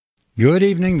Good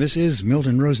evening. This is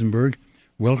Milton Rosenberg.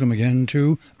 Welcome again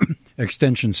to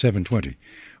Extension 720.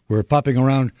 We're popping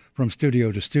around from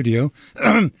studio to studio.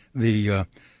 The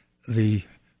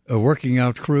working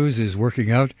out cruise is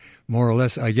working out more or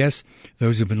less, I guess.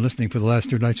 Those who've been listening for the last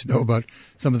 2 nights know about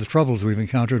some of the troubles we've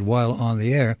encountered while on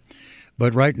the air.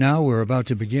 But right now we're about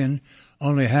to begin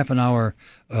only half an hour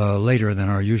later than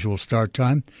our usual start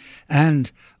time.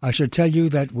 And I should tell you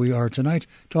that we are tonight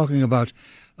talking about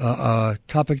a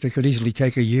topic that could easily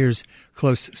take a year's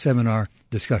close seminar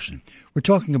discussion. We're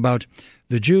talking about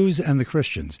the Jews and the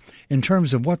Christians in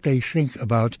terms of what they think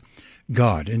about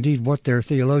God, indeed what their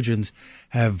theologians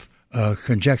have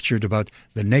conjectured about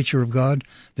the nature of God,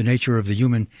 the nature of the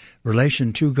human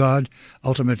relation to God,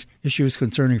 ultimate issues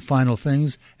concerning final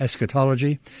things,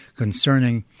 eschatology,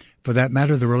 concerning, for that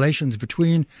matter, the relations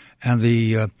between and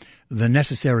the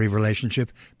necessary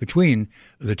relationship between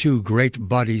the two great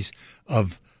bodies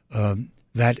of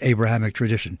that Abrahamic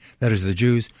tradition, that is the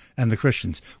Jews and the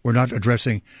Christians. We're not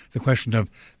addressing the question of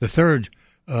the third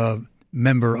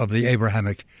member of the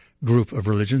Abrahamic group of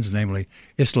religions, namely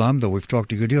Islam, though we've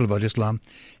talked a good deal about Islam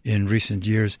in recent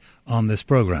years on this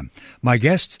program. My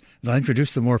guests, and I'll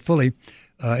introduce them more fully,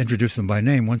 introduce them by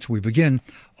name once we begin,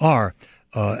 are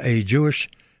a Jewish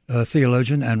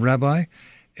theologian and rabbi,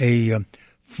 an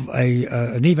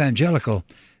evangelical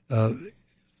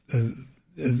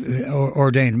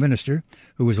ordained minister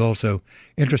who is also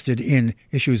interested in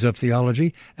issues of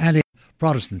theology, and a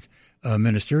Protestant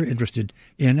minister interested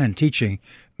in and teaching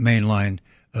mainline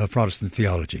Protestant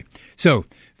theology. So,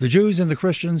 the Jews and the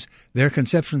Christians, their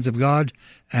conceptions of God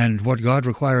and what God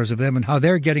requires of them and how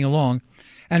they're getting along,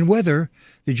 and whether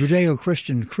the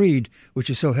Judeo-Christian creed, which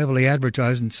is so heavily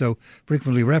advertised and so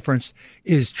frequently referenced,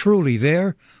 is truly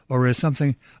there or is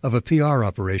something of a PR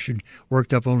operation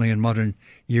worked up only in modern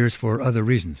years for other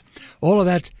reasons. All of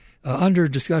that under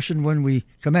discussion when we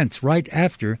commence right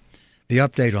after the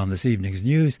update on this evening's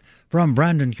news from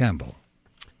Brandon Campbell.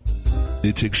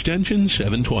 It's Extension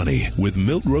 720 with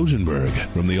Milt Rosenberg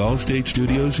from the Allstate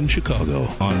Studios in Chicago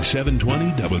on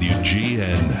 720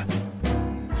 WGN.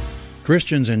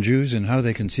 Christians and Jews and how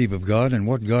they conceive of God and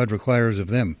what God requires of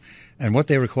them and what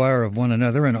they require of one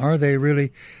another, and are they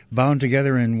really bound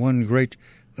together in one great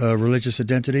religious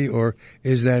identity, or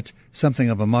is that something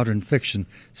of a modern fiction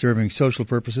serving social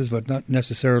purposes but not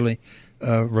necessarily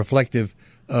reflective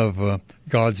of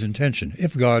God's intention,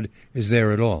 if God is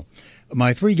there at all?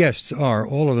 My three guests are,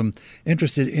 all of them,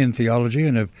 interested in theology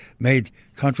and have made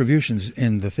contributions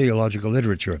in the theological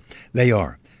literature. They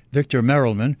are Victor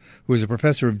Merelman, who is a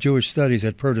professor of Jewish studies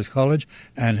at Purtis College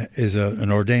and is an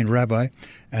ordained rabbi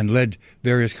and led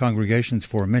various congregations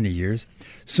for many years.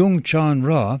 Seung-Chan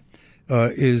Rah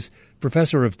is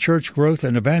professor of church growth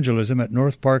and evangelism at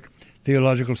North Park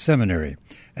Theological Seminary.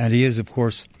 And he is, of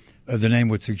course, the name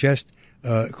would suggest,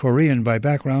 Korean by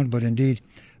background, but indeed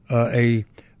a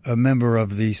member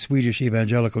of the Swedish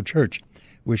Evangelical Church,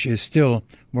 which is still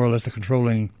more or less the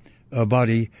controlling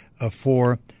body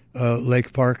for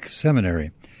Lake Park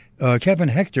Seminary. Kevin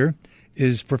Hector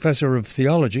is professor of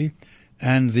theology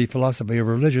and the philosophy of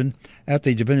religion at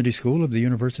the Divinity School of the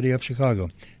University of Chicago.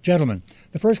 Gentlemen,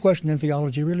 the first question in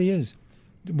theology really is,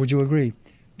 would you agree,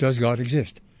 does God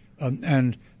exist?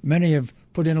 And many have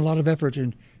put in a lot of effort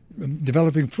in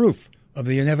developing proof of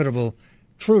the inevitable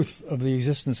truth of the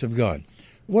existence of God.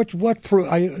 What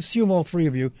proof? I assume all three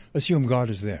of you assume God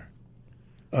is there.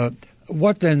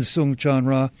 What then, Seung-Chan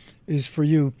Rah, is for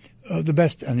you the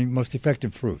best and most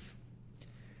effective proof?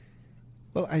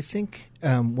 Well, I think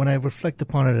when I reflect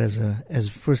upon it as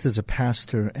first as a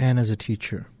pastor and as a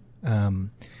teacher,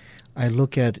 I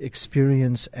look at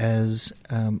experience as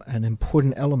an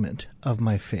important element of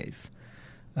my faith.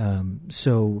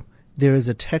 So there is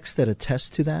a text that attests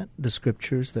to that, the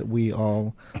scriptures that we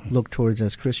all look towards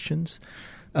as Christians.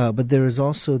 But there is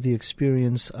also the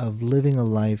experience of living a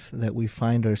life that we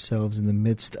find ourselves in the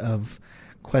midst of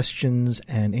questions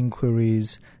and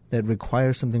inquiries that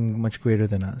require something much greater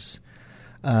than us.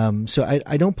 So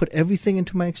I don't put everything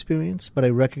into my experience, but I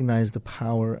recognize the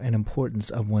power and importance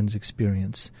of one's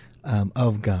experience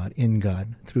of God, in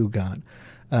God, through God.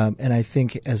 And I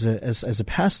think as a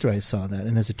pastor I saw that,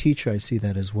 and as a teacher I see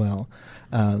that as well,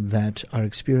 that our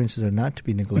experiences are not to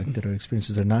be neglected, our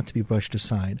experiences are not to be brushed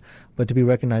aside, but to be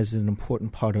recognized as an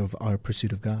important part of our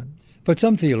pursuit of God. But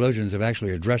some theologians have actually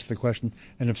addressed the question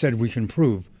and have said we can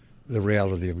prove the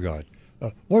reality of God.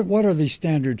 What are the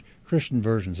standard Christian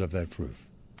versions of that proof?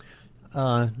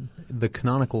 The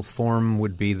canonical form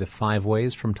would be the 5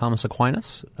 ways from Thomas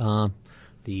Aquinas.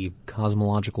 the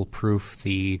cosmological proof,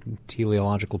 the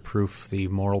teleological proof, the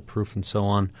moral proof, and so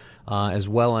on, as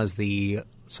well as the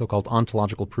so-called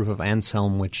ontological proof of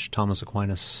Anselm, which Thomas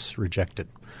Aquinas rejected.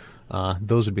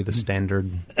 Those would be the standard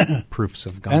proofs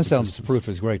of God's Anselm's existence. proof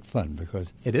is great fun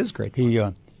because it is great he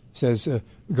fun. Says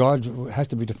God has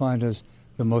to be defined as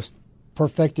the most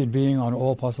perfected being on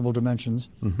all possible dimensions,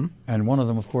 and one of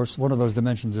them, of course, one of those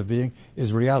dimensions of being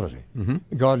is reality.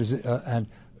 God is, and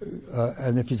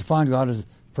if you define God as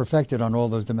perfected on all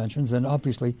those dimensions, then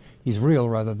obviously He's real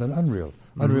rather than unreal.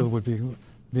 Unreal would be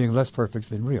being less perfect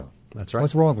than real. That's right.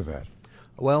 What's wrong with that?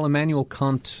 Well, Immanuel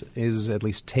Kant is at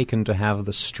least taken to have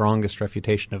the strongest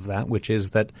refutation of that, which is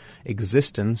that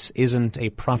existence isn't a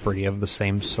property of the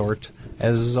same sort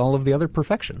as all of the other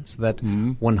perfections. That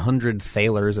 100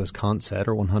 thalers, as Kant said,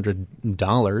 or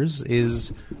 $100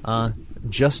 is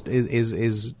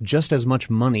just as much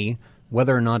money,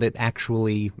 whether or not it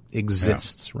actually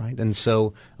exists, right? And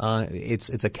so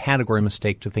it's a category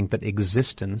mistake to think that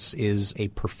existence is a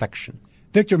perfection.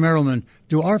 Victor Merrilman,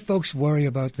 do our folks worry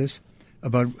about this?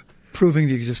 About proving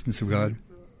the existence of God?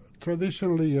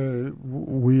 Traditionally,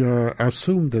 we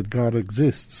assume that God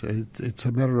exists. It's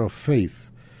a matter of faith.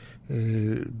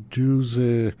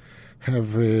 Jews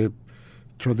have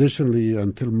traditionally,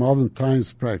 until modern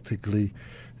times practically,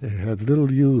 had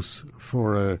little use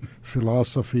for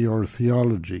philosophy or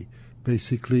theology.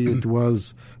 Basically, it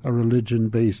was a religion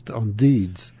based on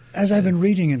deeds. As I've been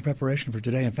reading in preparation for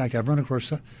today, in fact, I've run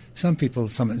across some people,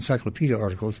 some encyclopedia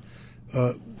articles,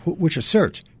 which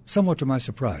assert, somewhat to my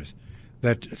surprise,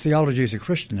 that theology is a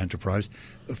Christian enterprise.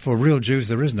 For real Jews,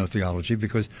 there is no theology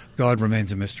because God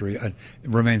remains a mystery and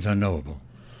remains unknowable.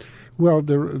 Well,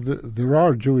 there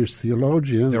are Jewish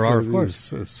theologians. There are, of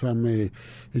course. Some in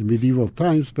medieval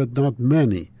times, but not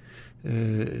many.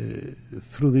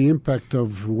 Through the impact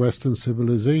of Western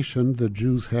civilization, the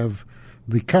Jews have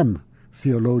become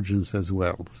theologians as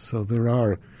well. So there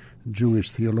are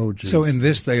Jewish theologians. So in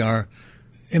this they are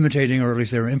imitating, or at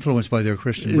least they're influenced by their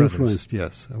Christian brothers. Influenced,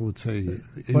 yes. I would say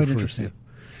Quite interesting. Yeah.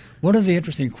 One of the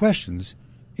interesting questions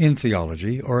in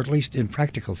theology, or at least in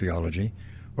practical theology,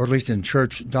 or at least in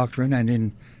church doctrine and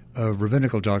in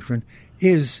rabbinical doctrine,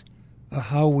 is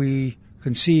how we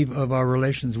conceive of our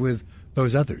relations with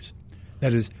those others.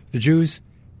 That is, the Jews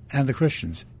and the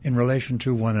Christians in relation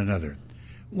to one another.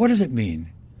 What does it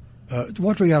mean?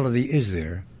 What reality is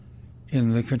there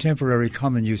in the contemporary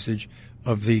common usage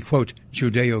of the, quote,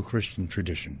 Judeo-Christian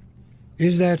tradition?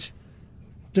 Does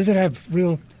it have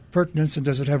real pertinence and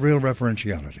does it have real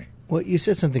referentiality? Well, you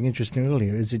said something interesting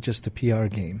earlier. Is it just a PR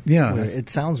game? Yeah. It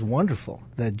sounds wonderful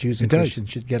that Jews and Christians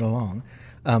should get along.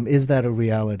 Is that a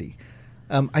reality?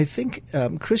 I think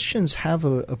Christians have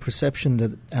a perception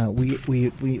that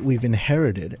we've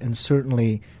inherited and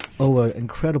certainly owe an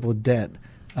incredible debt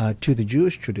to the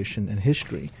Jewish tradition and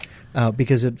history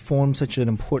because it forms such an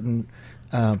important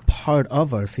part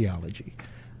of our theology.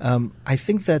 I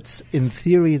think that's, in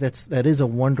theory, that is a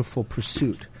wonderful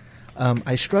pursuit.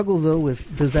 I struggle, though,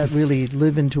 with does that really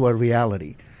live into our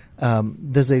reality?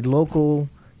 Does a local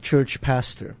church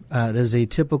pastor, does a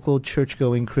typical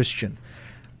church-going Christian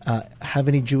have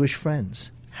any Jewish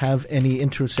friends, have any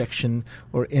intersection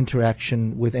or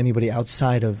interaction with anybody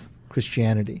outside of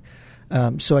Christianity?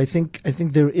 So I think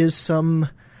there is some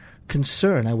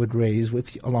concern I would raise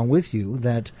along with you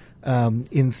that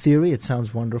in theory it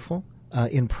sounds wonderful.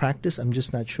 In practice, I'm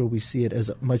just not sure we see it as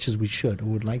much as we should or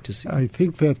would like to see. I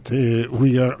think that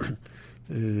we are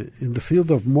in the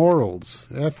field of morals,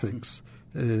 ethics.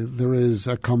 There is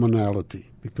a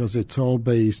commonality because it's all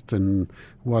based on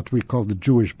what we call the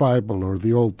Jewish Bible or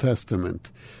the Old Testament.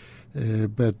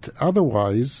 But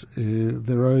otherwise,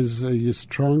 there is a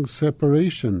strong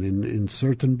separation in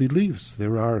certain beliefs.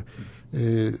 There are,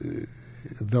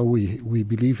 though we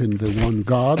believe in the one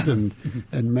God and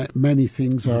many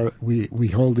things we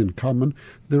hold in common,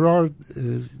 there are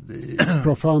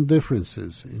profound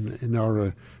differences in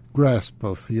our grasp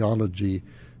of theology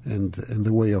and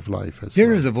the way of life.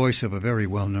 Here is the voice of a very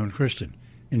well-known Christian,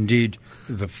 indeed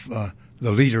the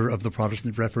leader of the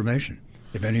Protestant Reformation,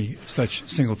 if any such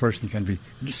single person can be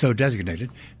so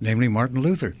designated, namely Martin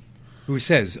Luther, who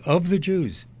says, of the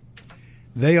Jews,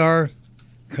 they are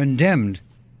condemned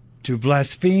to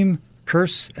blaspheme,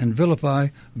 curse, and vilify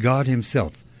God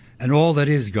himself, and all that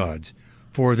is God's,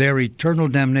 for their eternal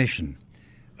damnation.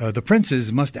 The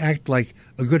princes must act like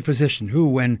a good physician who,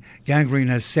 when gangrene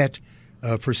has set,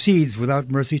 proceeds without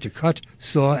mercy to cut,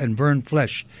 saw, and burn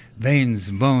flesh, veins,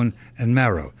 bone, and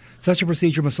marrow. Such a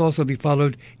procedure must also be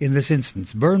followed in this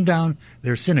instance. Burn down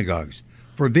their synagogues,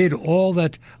 forbid all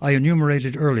that I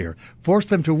enumerated earlier, force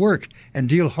them to work, and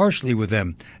deal harshly with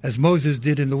them, as Moses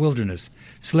did in the wilderness,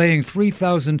 slaying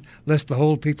 3,000 lest the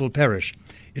whole people perish.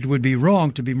 It would be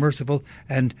wrong to be merciful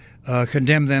and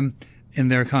condemn them in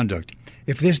their conduct.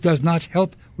 If this does not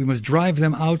help, we must drive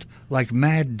them out like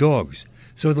mad dogs,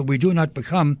 so that we do not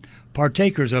become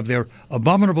partakers of their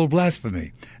abominable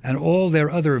blasphemy and all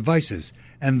their other vices,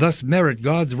 and thus merit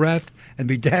God's wrath and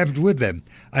be damned with them.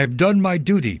 I have done my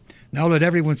duty. Now let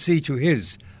everyone see to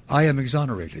his. I am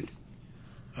exonerated.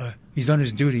 He's done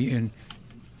his duty in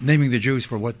naming the Jews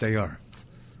for what they are.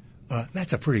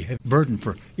 That's a pretty heavy burden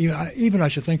for, even I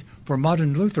should think, for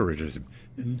modern Lutheranism.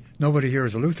 Nobody here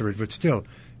is a Lutheran, but still.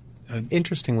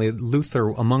 Interestingly, Luther,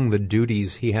 among the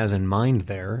duties he has in mind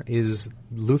there, is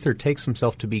Luther takes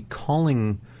himself to be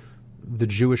calling the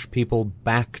Jewish people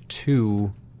back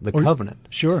to the covenant.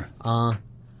 Sure.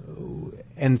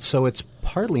 And so it's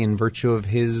partly in virtue of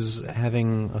his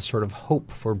having a sort of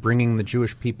hope for bringing the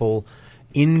Jewish people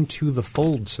into the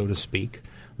fold, so to speak,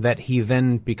 that he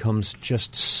then becomes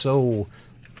just so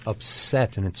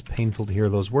upset, and it's painful to hear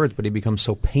those words, but he becomes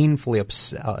so painfully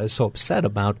upset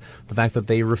about the fact that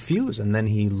they refuse, and then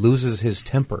he loses his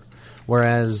temper.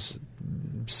 Whereas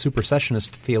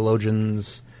supersessionist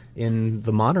theologians in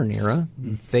the modern era,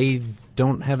 they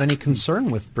don't have any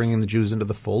concern with bringing the Jews into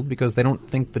the fold because they don't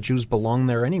think the Jews belong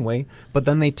there anyway, but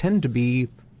then they tend to be,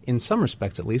 in some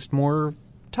respects at least, more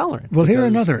tolerant. Well, hear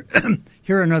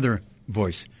another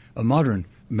voice, a modern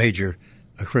major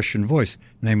Christian voice,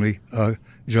 namely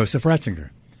Joseph Ratzinger,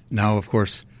 now, of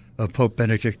course, Pope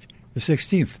Benedict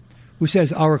XVI, who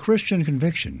says, "Our Christian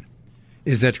conviction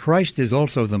is that Christ is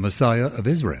also the Messiah of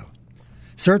Israel.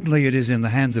 Certainly it is in the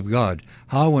hands of God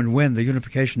how and when the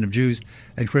unification of Jews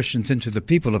and Christians into the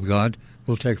people of God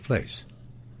will take place."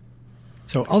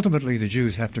 So ultimately the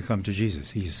Jews have to come to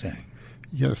Jesus, he is saying.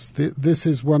 Yes, this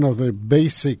is one of the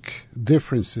basic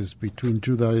differences between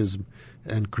Judaism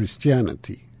and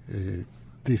Christianity.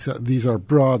 These are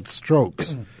broad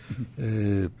strokes.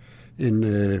 In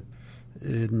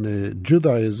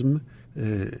Judaism,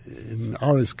 in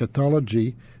our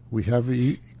eschatology, we have,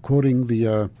 quoting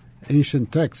the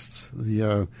ancient texts,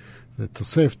 the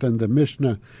Tosefta and the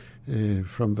Mishnah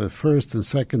from the 1st and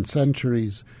 2nd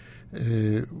centuries,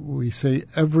 we say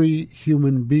every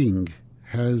human being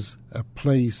has a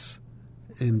place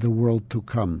in the world to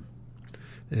come,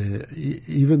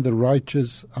 even the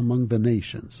righteous among the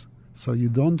nations. So you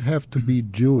don't have to be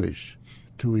Jewish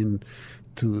to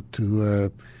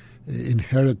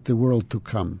inherit the world to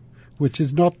come, which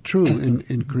is not true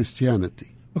in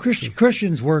Christianity. Well,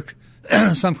 Christians work,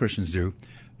 some Christians do,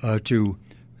 to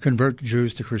convert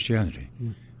Jews to Christianity.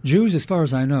 Jews, as far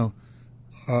as I know,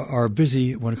 are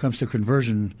busy when it comes to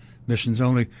conversion missions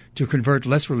only to convert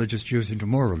less religious Jews into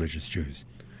more religious Jews.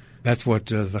 That's what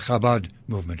the Chabad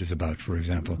movement is about, for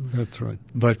example. That's right.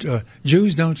 But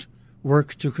Jews don't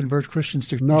work to convert Christians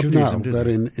to Not Judaism, now, but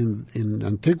in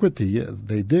antiquity, yeah,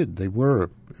 they did. They were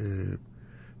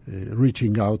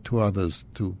reaching out to others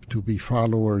to be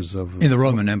followers of... In the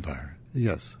Roman Empire.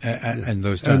 Yes. And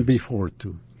those times. And before,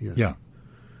 too. Yes. Yeah.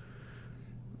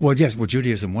 Well, yes,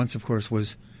 Judaism once, of course,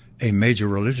 was a major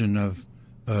religion of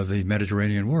the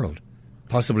Mediterranean world.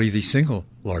 Possibly the single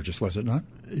largest, was it not?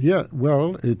 Yeah,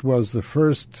 well, it was the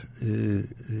first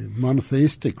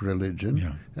monotheistic religion,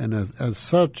 yeah. And as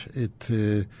such, it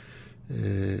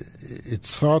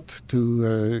sought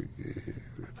to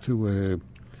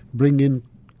bring in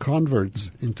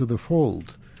converts into the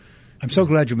fold. I'm so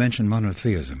glad you mentioned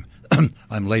monotheism.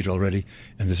 I'm late already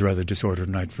in this rather disordered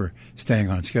night for staying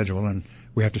on schedule, and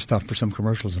we have to stop for some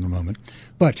commercials in a moment.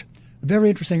 But a very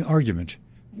interesting argument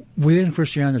within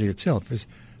Christianity itself is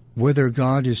whether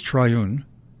God is triune,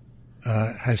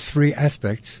 has three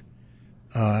aspects,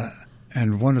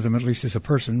 and one of them at least is a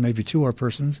person, maybe two are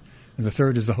persons, and the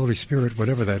third is the Holy Spirit,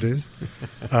 whatever that is,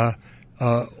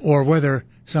 or whether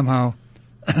somehow,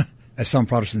 as some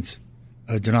Protestant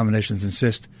denominations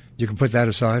insist, you can put that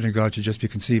aside and God should just be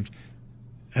conceived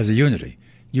as a unity.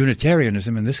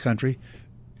 Unitarianism in this country,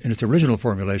 in its original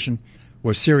formulation,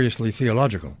 was seriously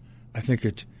theological. I think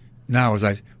it now, as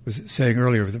I was saying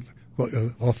earlier,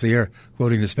 off the air,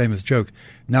 quoting this famous joke,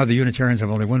 now the Unitarians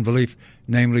have only one belief,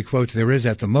 namely, quote, there is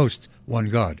at the most one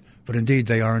God. But indeed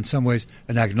they are in some ways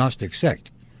an agnostic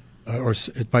sect, or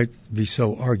it might be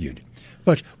so argued.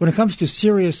 But when it comes to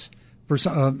serious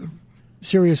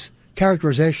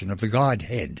characterization of the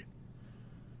Godhead,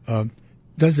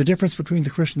 does the difference between the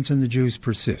Christians and the Jews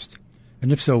persist?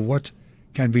 And if so, what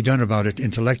can be done about it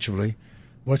intellectually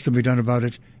what can be done about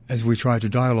it as we try to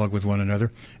dialogue with one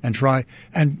another and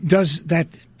does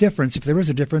that difference, if there is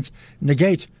a difference,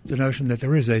 negate the notion that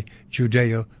there is a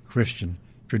Judeo-Christian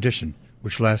tradition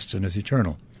which lasts and is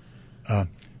eternal? A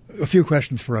few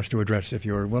questions for us to address, if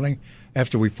you're willing,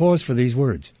 after we pause for these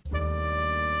words.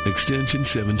 Extension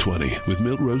 720 with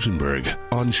Milt Rosenberg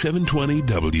on 720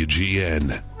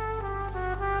 WGN.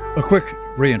 A quick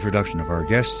reintroduction of our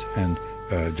guests and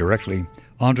directly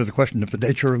onto the question of the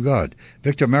nature of God.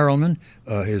 Victor Merelman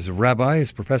is a rabbi,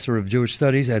 is professor of Jewish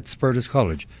studies at Spertus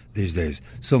College these days.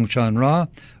 Sung Chan Ra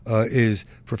is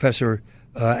professor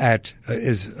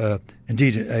is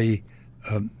indeed a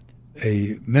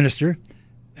minister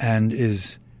and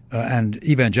is and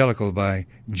evangelical by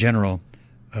general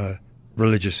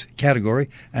religious category,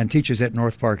 and teaches at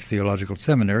North Park Theological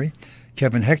Seminary.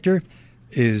 Kevin Hector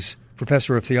is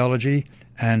professor of theology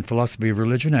and philosophy of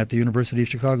religion at the University of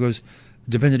Chicago's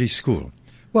Divinity School.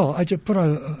 Well, I just put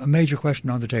a major question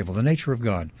on the table, the nature of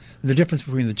God, the difference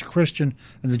between the Christian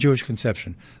and the Jewish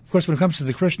conception. Of course, when it comes to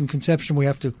the Christian conception, we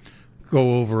have to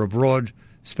go over a broad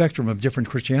spectrum of different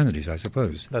Christianities, I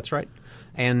suppose. That's right.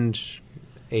 And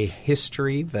a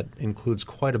history that includes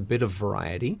quite a bit of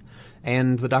variety,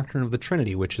 and the doctrine of the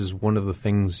Trinity, which is one of the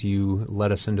things you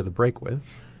led us into the break with,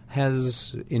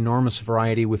 has enormous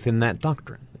variety within that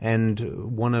doctrine.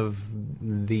 And one of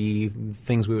the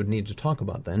things we would need to talk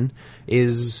about then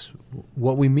is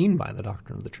what we mean by the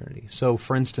doctrine of the Trinity. So,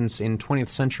 for instance, in 20th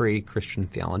century Christian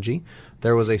theology,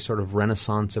 there was a sort of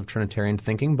renaissance of Trinitarian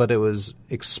thinking, but it was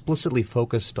explicitly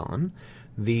focused on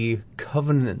the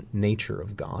covenant nature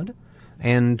of God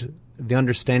and the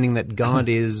understanding that God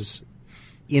is,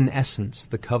 in essence,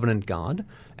 the covenant God,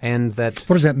 and that...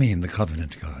 What does that mean, the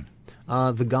covenant God?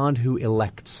 The God who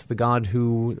elects, the God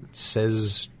who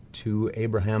says to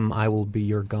Abraham, I will be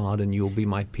your God and you will be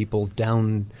my people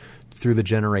down through the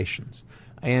generations,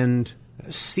 and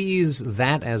sees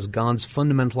that as God's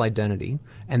fundamental identity,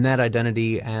 and that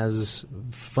identity as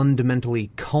fundamentally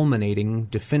culminating,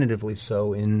 definitively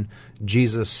so, in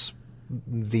Jesus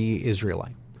the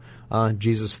Israelite,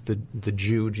 Jesus the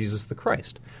Jew, Jesus the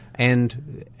Christ.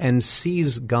 And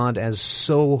sees God as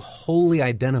so wholly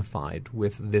identified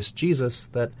with this Jesus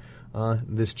that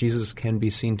this Jesus can be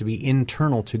seen to be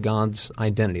internal to God's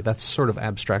identity. That's sort of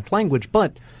abstract language,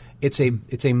 but it's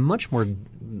a much more,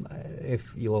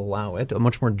 if you'll allow it, a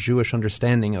much more Jewish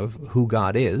understanding of who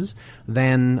God is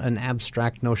than an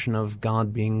abstract notion of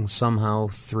God being somehow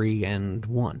three and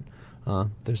one.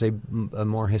 There's a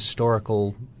more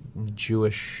historical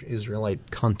Jewish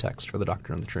Israelite context for the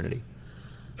doctrine of the Trinity.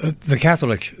 The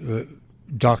Catholic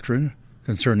doctrine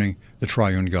concerning the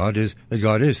triune God is that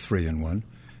God is three in one,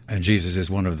 and Jesus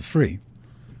is one of the three.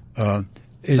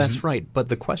 That's right, but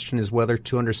the question is whether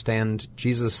to understand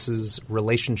Jesus'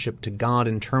 relationship to God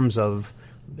in terms of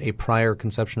a prior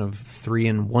conception of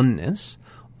three-in-oneness,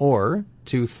 or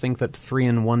to think that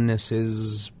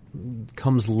three-in-oneness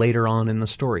comes later on in the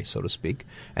story, so to speak,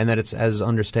 and that it's as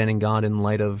understanding God in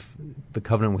light of the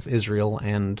covenant with Israel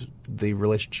and the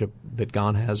relationship that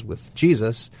God has with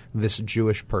Jesus, this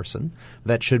Jewish person,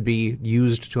 that should be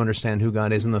used to understand who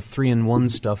God is, and the three-in-one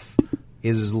stuff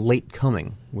is late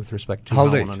coming with respect to how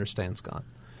one understands God.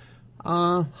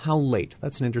 How late?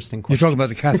 That's an interesting question. You're talking about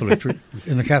the Catholic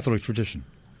in the Catholic tradition.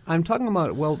 I'm talking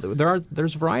about, well,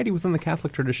 there's variety within the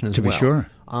Catholic tradition as well. To be sure.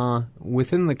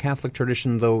 Within the Catholic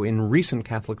tradition, though, in recent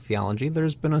Catholic theology,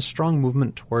 there's been a strong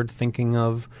movement toward thinking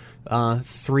of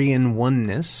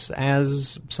three-in-oneness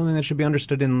as something that should be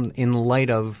understood in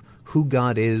light of who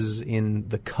God is in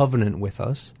the covenant with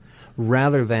us,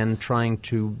 rather than trying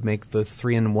to make the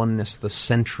three-in-oneness the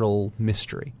central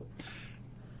mystery.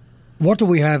 What do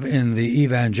we have in the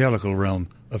evangelical realm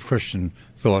of Christian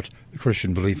thought,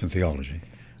 Christian belief and theology?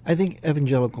 I think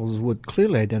evangelicals would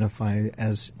clearly identify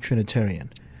as Trinitarian.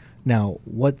 Now,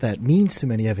 what that means to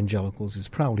many evangelicals is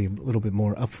probably a little bit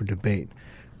more up for debate.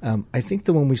 I think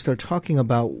that when we start talking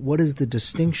about what is the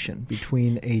distinction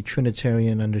between a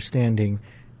Trinitarian understanding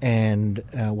and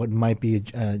what might be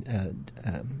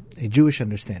a Jewish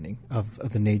understanding of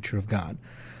the nature of God,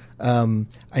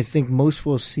 I think most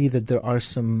will see that there are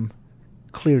some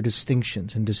clear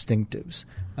distinctions and distinctives.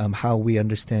 How we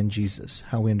understand Jesus,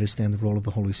 how we understand the role of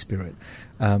the Holy Spirit.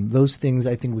 Those things,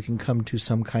 I think we can come to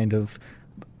some kind of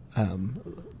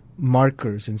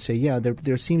markers and say, yeah,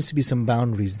 there seems to be some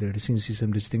boundaries there. There seems to be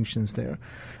some distinctions there.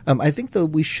 I think, though,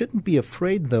 we shouldn't be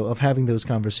afraid, though, of having those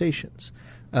conversations.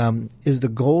 Is the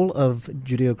goal of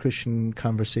Judeo-Christian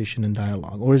conversation and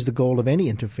dialogue, or is the goal of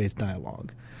any interfaith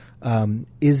dialogue,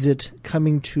 is it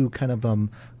coming to kind of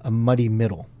a muddy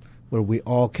middle? where we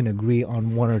all can agree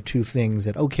on one or two things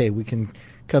that, okay, we can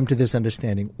come to this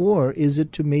understanding? Or is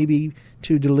it to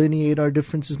delineate our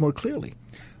differences more clearly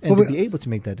and to be able to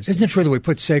make that distinction? Isn't it true that we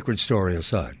put sacred story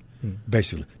aside,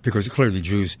 basically, because clearly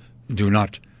Jews do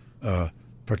not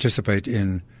participate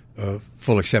in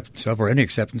full acceptance of, or any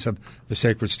acceptance of, the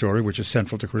sacred story which is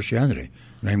central to Christianity,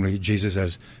 namely Jesus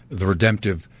as the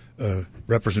redemptive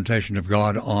representation of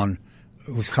God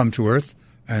who's come to earth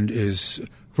and is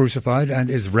crucified and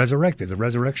is resurrected. The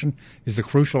resurrection is the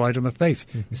crucial item of faith,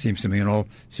 it seems to me, in all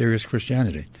serious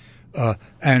Christianity.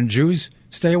 And Jews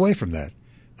stay away from that,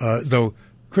 though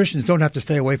Christians don't have to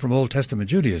stay away from Old Testament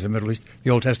Judaism, at least the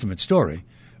Old Testament story,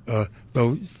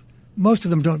 though most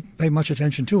of them don't pay much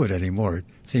attention to it anymore, it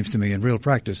seems to me, in real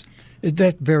practice.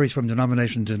 That varies from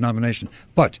denomination to denomination.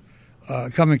 But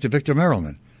coming to Victor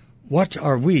Merelman, what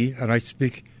are we, and I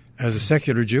speak as a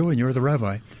secular Jew and you're the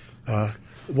rabbi,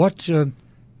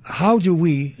 how do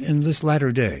we in this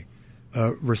latter day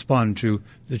respond to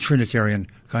the Trinitarian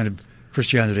kind of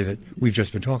Christianity that we've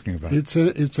just been talking about? It's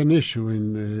an issue.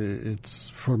 It's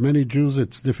for many Jews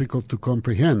it's difficult to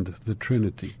comprehend the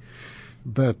Trinity.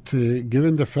 But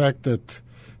given the fact that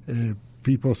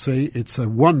people say it's a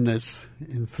oneness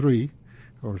in three,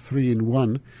 or three in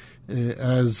one,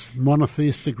 as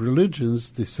monotheistic religions,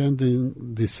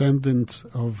 descendants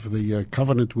of the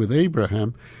covenant with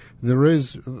Abraham, there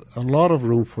is a lot of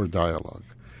room for dialogue.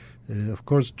 Of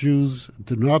course, Jews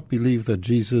do not believe that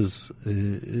Jesus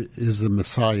is the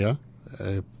Messiah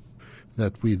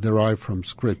that we derive from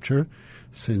Scripture,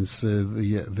 since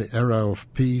the era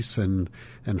of peace and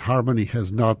harmony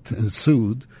has not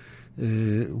ensued.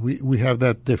 We have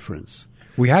that difference.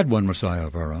 We had one Messiah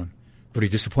of our own, but he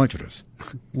disappointed us.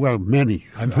 Well, many.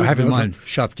 I have in mind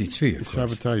Shabtai Tzvi, of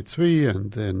course. Shabtai Tzvi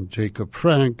and Jacob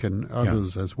Frank and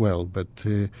others as well. But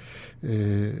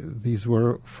these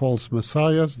were false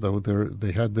messiahs, though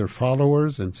they had their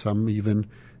followers, and some even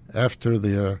after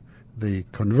they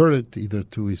converted either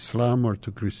to Islam or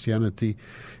to Christianity,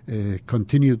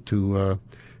 continued to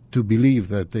believe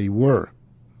that they were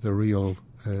the real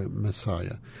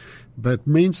Messiah. But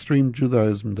mainstream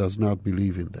Judaism does not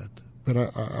believe in that. But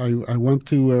I want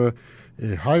to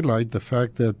highlight the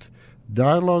fact that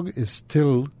dialogue is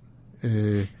still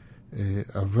a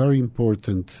very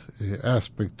important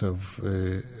aspect of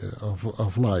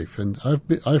life, and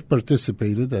I've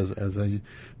participated, as I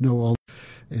know all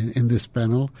in this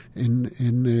panel,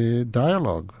 in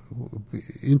dialogue,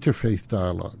 interfaith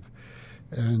dialogue,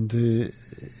 and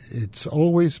it's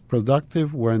always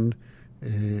productive when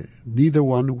neither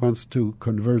one wants to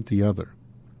convert the other.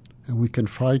 And we can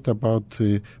fight about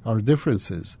our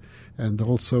differences and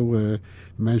also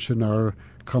mention our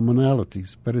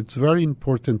commonalities. But it's very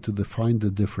important to define the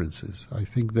differences. I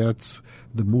think that's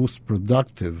the most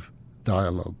productive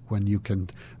dialogue, when you can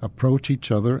approach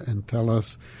each other and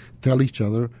tell each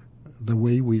other the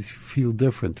way we feel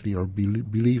differently or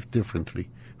believe differently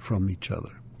from each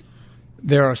other.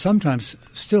 There are sometimes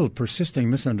still persisting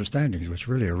misunderstandings which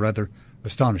really are rather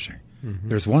astonishing. Mm-hmm.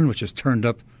 There's one which has turned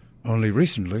up only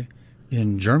recently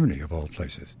in Germany, of all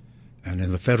places, and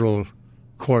in the federal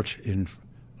court in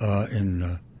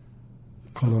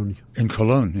Cologne. In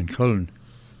Cologne.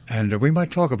 And we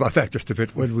might talk about that just a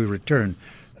bit when we return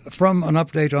from an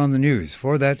update on the news.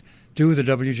 For that, to the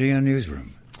WGN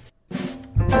Newsroom.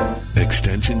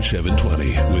 Extension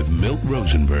 720 with Milt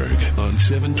Rosenberg on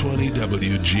 720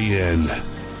 WGN.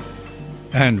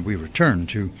 And we return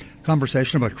to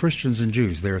conversation about Christians and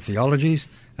Jews, their theologies,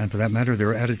 and for that matter,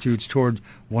 their attitudes toward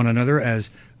one another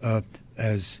as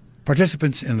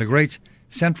participants in the great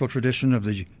central tradition of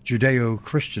the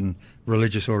Judeo-Christian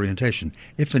religious orientation,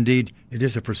 if indeed it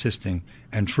is a persisting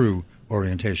and true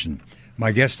orientation.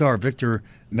 My guests are Victor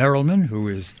Merelman, who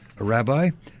is a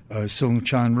rabbi, Sung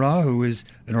Chan Ra, who is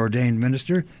an ordained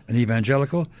minister, an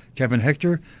evangelical, Kevin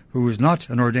Hector, who is not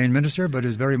an ordained minister but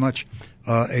is very much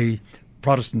a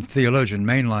Protestant theologian,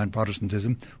 mainline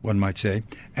Protestantism, one might say,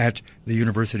 at the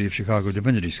University of Chicago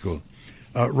Divinity School.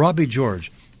 Robbie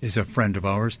George is a friend of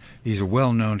ours. He's a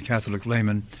well-known Catholic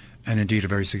layman and indeed a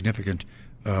very significant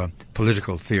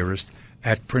political theorist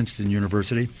at Princeton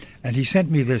University. And he sent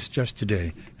me this just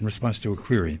today in response to a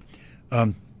query.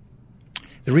 The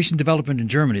recent development in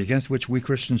Germany against which we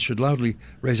Christians should loudly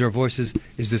raise our voices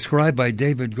is described by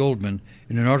David Goldman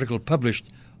in an article published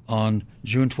on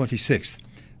June 26th.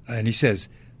 And he says,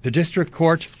 the District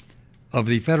Court of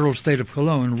the Federal State of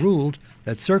Cologne ruled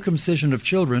that circumcision of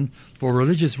children for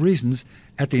religious reasons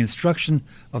at the instruction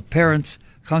of parents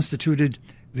constituted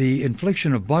the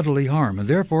infliction of bodily harm and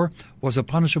therefore was a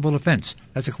punishable offense.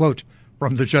 That's a quote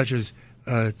from the judge's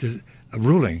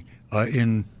ruling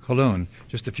in Cologne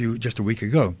just a week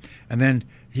ago. And then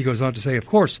he goes on to say, of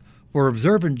course, for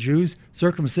observant Jews,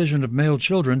 circumcision of male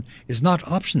children is not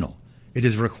optional. It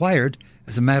is required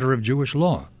as a matter of Jewish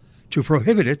law. To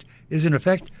prohibit it is, in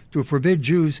effect, to forbid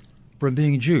Jews from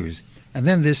being Jews. And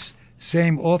then this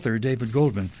same author, David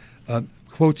Goldman,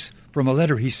 quotes from a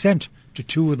letter he sent to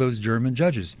two of those German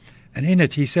judges. And in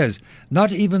it he says,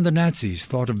 not even the Nazis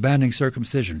thought of banning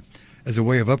circumcision as a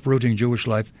way of uprooting Jewish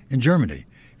life in Germany.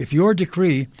 If your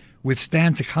decree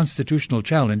withstands a constitutional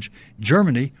challenge,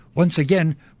 Germany, once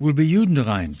again, will be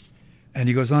Judenrein. And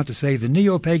he goes on to say, the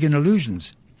neo-pagan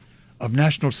illusions of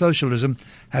National Socialism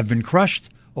have been crushed,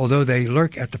 although they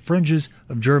lurk at the fringes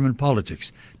of German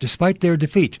politics. Despite their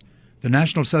defeat, the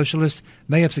National Socialists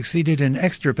may have succeeded in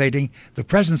extirpating the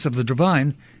presence of the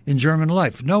divine in German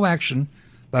life. No action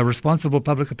by responsible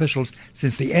public officials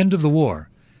since the end of the war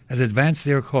has advanced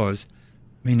their cause,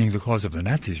 meaning the cause of the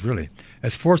Nazis, really,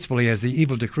 as forcefully as the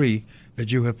evil decree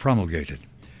that you have promulgated.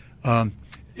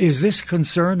 Is this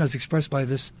concern, as expressed by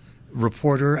this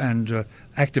reporter and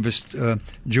activist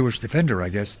Jewish defender, I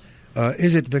guess,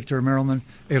 is it, Victor Merelman,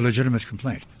 a legitimate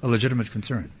complaint, a legitimate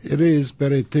concern? It is,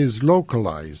 but it is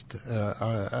localized.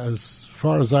 As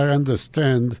far as I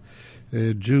understand,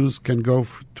 Jews can go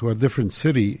to a different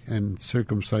city and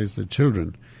circumcise their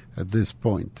children at this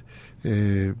point.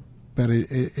 But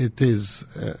it is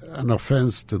an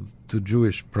offense to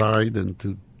Jewish pride and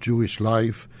to Jewish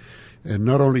life, and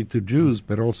not only to Jews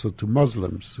but also to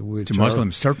Muslims,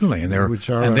 certainly, and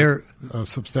they're a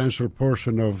substantial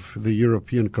portion of the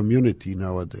European community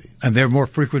nowadays. And they're more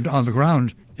frequent on the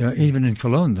ground, even in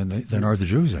Cologne, than are the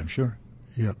Jews, I'm sure.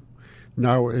 Yeah.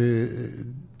 Now,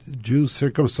 Jews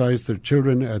circumcise their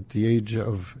children at the age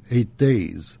of 8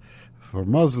 days. For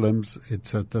Muslims,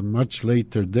 it's at a much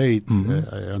later date.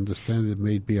 I understand it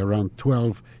may be around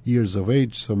 12 years of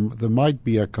age, so there might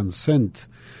be a consent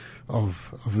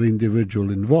of the individual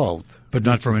involved. But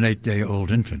not from an 8-day-old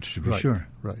infant, to be sure.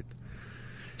 Right.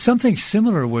 Something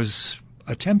similar was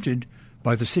attempted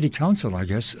by the city council, I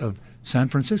guess, of San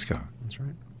Francisco. That's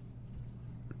right.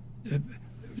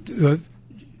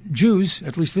 Jews,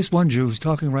 at least this one Jew who's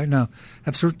talking right now,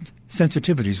 have certain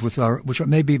sensitivities which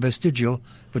may be vestigial,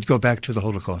 but go back to the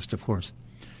Holocaust, of course,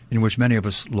 in which many of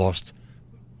us lost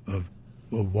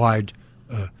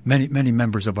many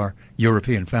members of our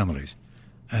European families.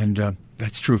 And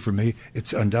that's true for me.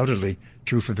 It's undoubtedly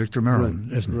true for Victor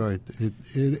Merelman, isn't it? Right.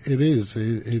 It is.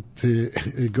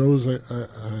 It goes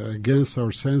against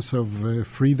our sense of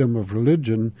freedom of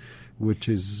religion, which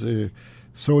is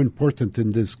so important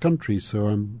in this country. So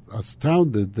I'm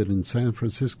astounded that in San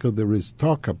Francisco there is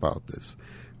talk about this.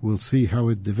 We'll see how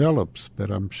it develops,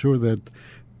 but I'm sure that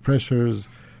pressures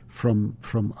from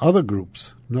other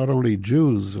groups, not only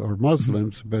Jews or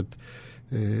Muslims, but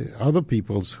other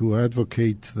peoples who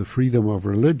advocate the freedom of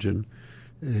religion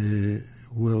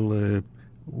will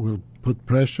put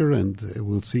pressure, and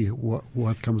we'll see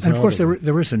what comes out. And of course,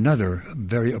 there is another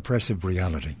very oppressive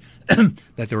reality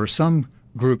that there are some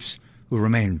groups who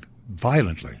remain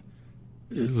violently,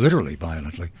 literally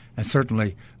violently, and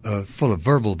certainly full of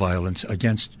verbal violence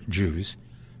against Jews,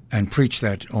 and preach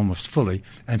that almost fully.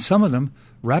 And some of them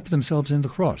wrap themselves in the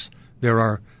cross. There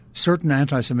are certain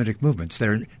anti-Semitic movements.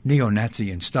 They're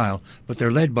neo-Nazi in style, but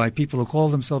they're led by people who call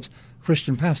themselves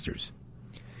Christian pastors.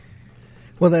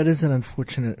 Well, that is an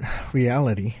unfortunate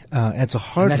reality. It's a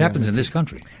hard. And that reality. happens in this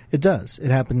country. It does.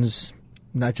 It happens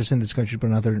not just in this country,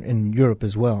 but in Europe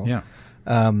as well. Yeah.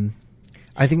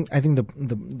 I think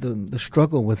the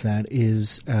struggle with that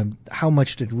is how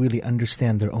much to really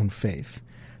understand their own faith.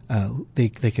 They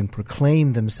can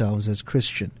proclaim themselves as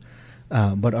Christian,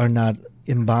 but are not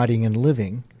embodying and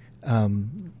living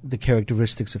the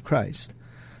characteristics of Christ.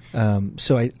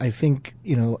 So I think,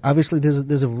 obviously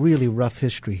there's a really rough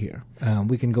history here.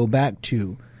 We can go back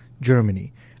to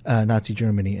Germany, Nazi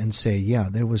Germany, and say, yeah,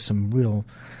 there was some real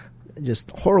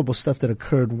just horrible stuff that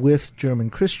occurred with German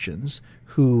Christians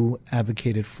who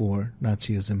advocated for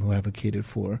Nazism, who advocated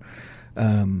for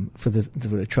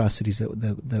the atrocities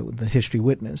that the history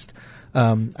witnessed.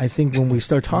 I think when we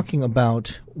start talking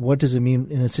about what does it mean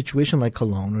in a situation like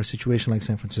Cologne or a situation like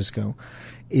San Francisco,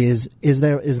 is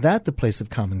that the place of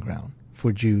common ground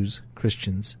for Jews,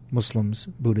 Christians, Muslims,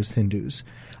 Buddhists, Hindus,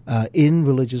 in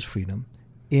religious freedom,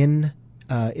 in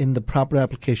the proper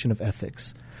application of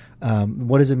ethics?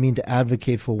 What does it mean to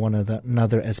advocate for one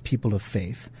another as people of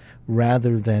faith,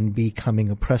 rather than becoming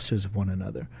oppressors of one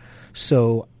another?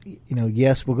 So,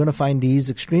 yes, we're going to find these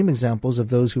extreme examples of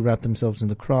those who wrap themselves in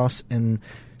the cross and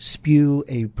spew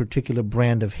a particular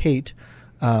brand of hate.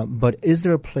 But is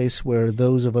there a place where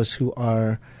those of us who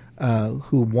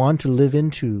want to live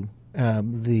into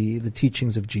the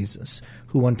teachings of Jesus,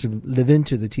 who want to live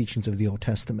into the teachings of the Old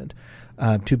Testament,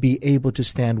 to be able to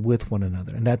stand with one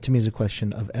another. And that, to me, is a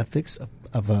question of ethics,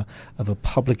 of a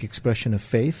public expression of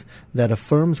faith that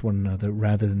affirms one another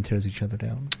rather than tears each other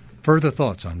down. Further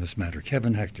thoughts on this matter?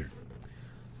 Kevin Hector.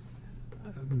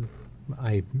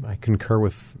 I concur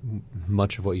with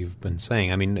much of what you've been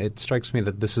saying. I mean, it strikes me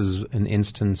that this is an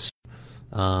instance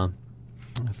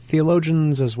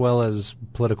theologians as well as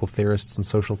political theorists and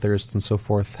social theorists and so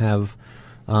forth have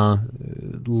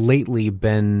lately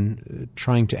been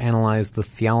trying to analyze the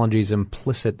theologies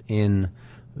implicit in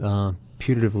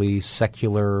putatively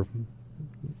secular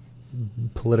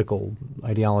political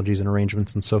ideologies and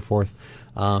arrangements and so forth.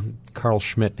 Carl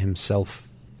Schmitt himself,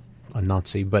 a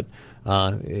Nazi, but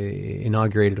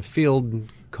inaugurated a field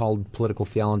called political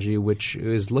theology, which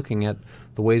is looking at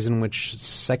the ways in which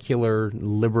secular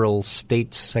liberal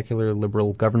states, secular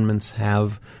liberal governments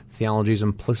have theologies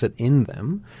implicit in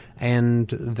them, and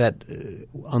that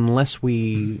unless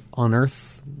we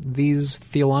unearth these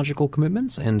theological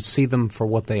commitments and see them for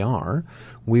what they are,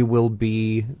 we will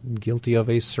be guilty of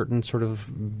a certain sort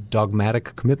of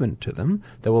dogmatic commitment to them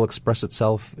that will express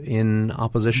itself in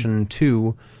opposition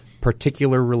to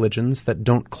particular religions that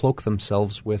don't cloak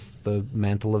themselves with the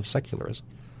mantle of secularism.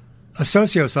 A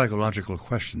socio-psychological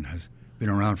question has been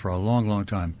around for a long, long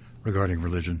time regarding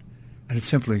religion, and it's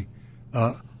simply,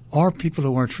 are people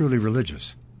who are truly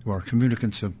religious, who are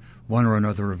communicants of one or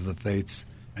another of the faiths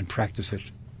and practice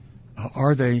it,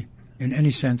 are they, in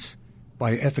any sense,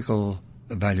 by ethical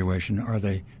evaluation, are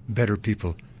they better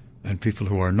people than people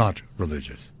who are not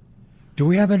religious? Do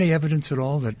we have any evidence at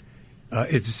all that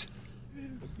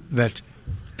that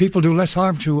people do less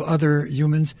harm to other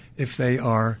humans if they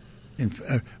are,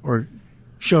 or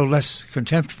show less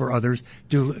contempt for others,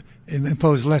 do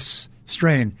impose less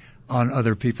strain on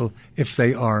other people if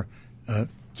they are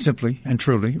simply and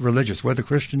truly religious, whether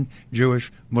Christian,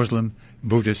 Jewish, Muslim,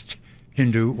 Buddhist,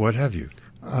 Hindu, what have you?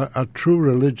 A true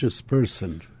religious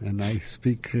person, and I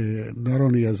speak not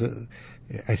only as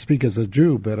a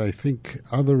Jew, but I think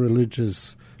other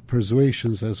religious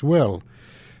persuasions as well,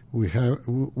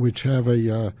 which have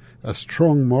a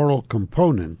strong moral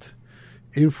component,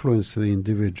 influence the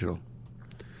individual.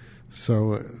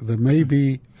 So there may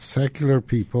be secular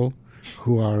people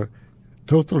who are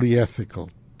totally ethical,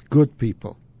 good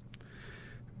people,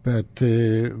 but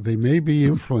they may be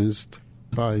influenced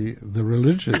by the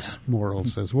religious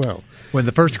morals as well. When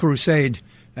the First Crusade,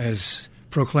 as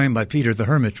proclaimed by Peter the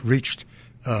Hermit, reached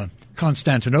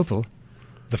Constantinople,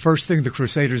 the first thing the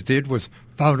Crusaders did was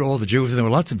found all the Jews, and there were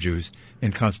lots of Jews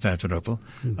in Constantinople,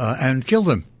 and killed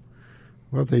them.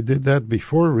 Well, they did that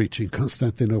before reaching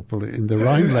Constantinople in the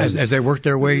Rhineland. As they worked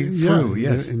their way through,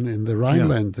 yes. In the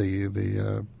Rhineland,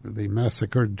 they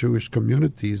massacred Jewish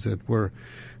communities that were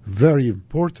very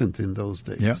important in those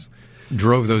days. Yeah.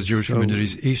 Drove those Jewish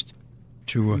communities east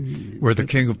to where the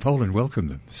King of Poland welcomed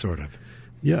them, sort of.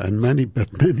 Yeah, and many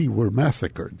were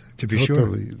massacred. To be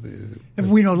totally sure.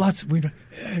 And we know lots.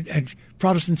 And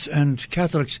Protestants and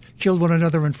Catholics killed one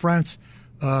another in France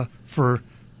for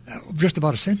just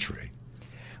about a century.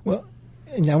 Well,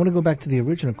 and I want to go back to the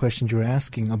original question you were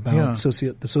asking about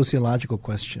the sociological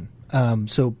question.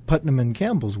 So Putnam and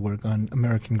Campbell's work on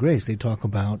American Grace, they talk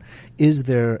about, is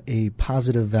there a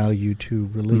positive value to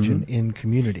religion in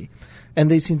community?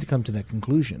 And they seem to come to that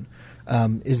conclusion.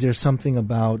 Is there something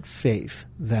about faith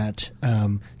that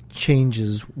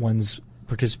changes one's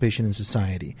participation in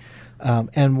society?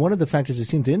 And one of the factors they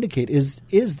seem to indicate is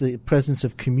the presence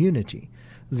of community,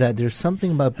 that there's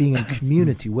something about being in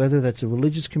community, whether that's a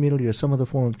religious community or some other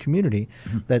form of community,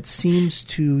 that seems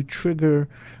to trigger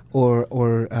or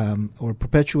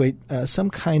perpetuate some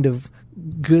kind of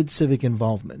good civic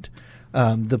involvement.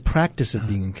 The practice of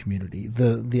being in community,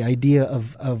 the idea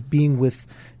of being with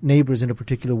neighbors in a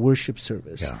particular worship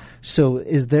service. Yeah. So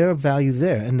is there a value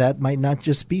there? And that might not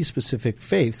just be specific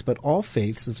faiths, but all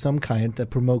faiths of some kind that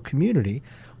promote community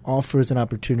offers an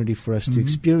opportunity for us to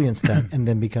experience that and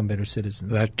then become better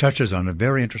citizens. That touches on a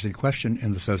very interesting question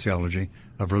in the sociology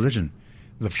of religion.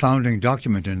 The founding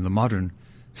document in the modern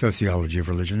sociology of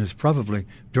religion is probably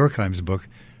Durkheim's book,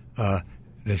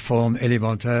 Les formes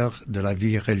élémentaires de la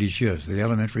vie religieuse, the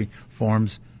elementary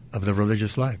forms of the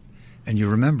religious life. And you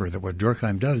remember that what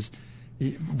Durkheim does,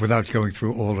 without going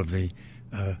through all of the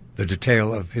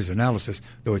detail of his analysis,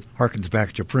 though it harkens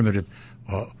back to primitive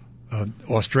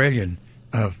Australian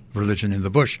religion in the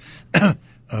bush,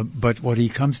 but the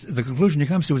conclusion he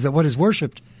comes to is that what is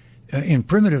worshipped in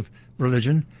primitive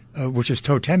religion, which is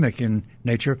totemic in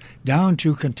nature, down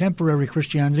to contemporary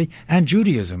Christianity and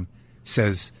Judaism,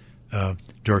 says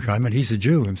Durkheim, and he's a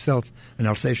Jew himself, an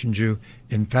Alsatian Jew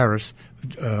in Paris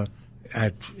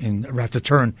at the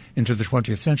turn into the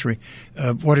 20th century.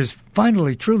 What is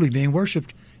finally truly being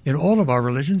worshipped in all of our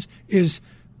religions is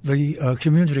the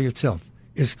community itself,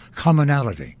 is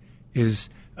commonality, is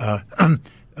our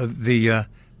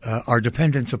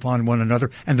dependence upon one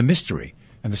another, and the mystery,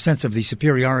 and the sense of the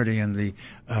superiority, and the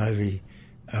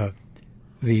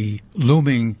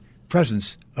looming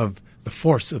presence of the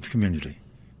force of community.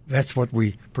 That's what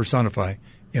we personify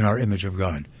in our image of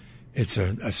God. It's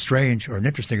a strange or an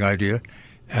interesting idea,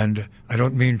 and I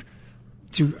don't mean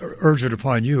to urge it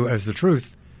upon you as the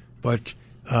truth, but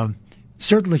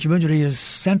certainly community is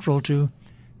central to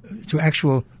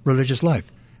actual religious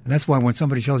life. And that's why when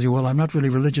somebody tells you, well, I'm not really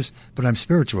religious, but I'm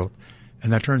spiritual,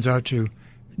 and that turns out to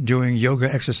doing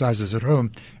yoga exercises at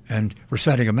home and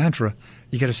reciting a mantra,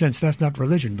 you get a sense that's not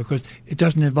religion because it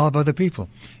doesn't involve other people.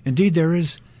 Indeed, there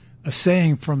is a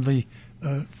saying from the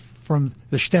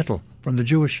shtetl, from the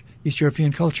Jewish East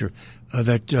European culture,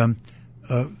 that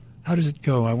how does it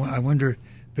go? I wonder,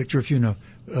 Victor, if you know.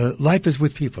 Life is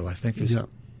with people, I think. Yeah.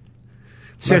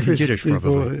 Said in Yiddish,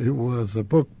 probably. It was a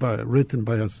book written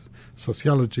by a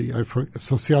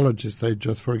sociologist, I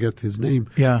just forget his name,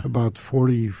 about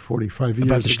 40, 45 years ago.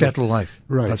 About the shtetl life,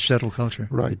 right. About shtetl culture.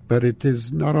 Right, but it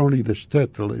is not only the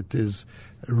shtetl, it is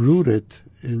rooted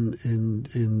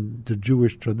in the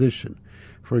Jewish tradition.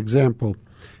 For example,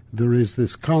 there is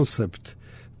this concept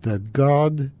that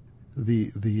God,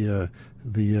 the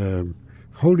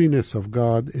holiness of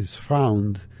God is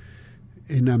found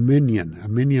in a minyan. A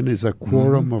minyan is a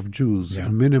quorum of Jews, a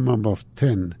minimum of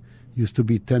 10. Used to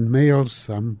be 10 males.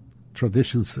 Some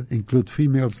traditions include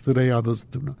females today, others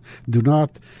do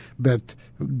not. But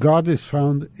God is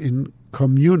found in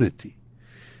community.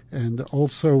 And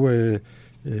also,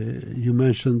 you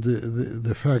mentioned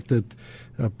the fact that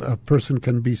a person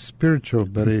can be spiritual,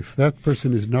 but if that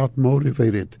person is not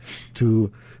motivated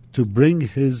to bring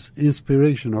his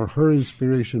inspiration or her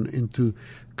inspiration into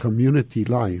community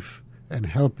life and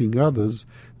helping others,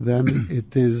 then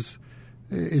it is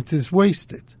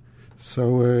wasted.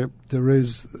 So there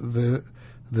is the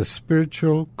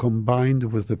spiritual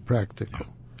combined with the practical,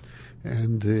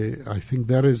 and I think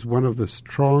that is one of the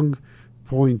strong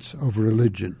points of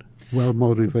religion. Well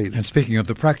motivated. And speaking of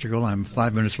the practical, I'm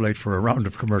 5 minutes late for a round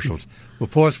of commercials. We'll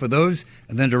pause for those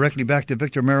and then directly back to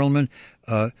Victor Merelman,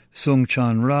 Sung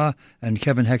Chan Ra, and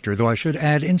Kevin Hector, though I should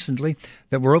add instantly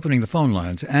that we're opening the phone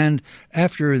lines. And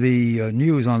after the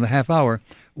news on the half hour,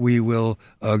 we will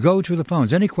go to the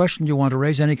phones. Any question you want to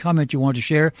raise, any comment you want to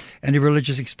share, any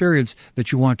religious experience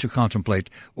that you want to contemplate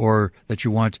or that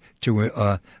you want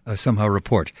to somehow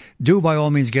report, do by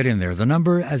all means get in there. The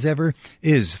number, as ever,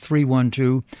 is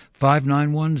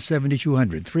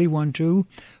 312-591-7200.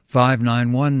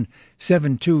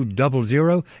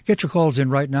 312-591-7200. Get your calls in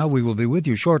right now. We will be with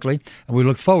you shortly, and we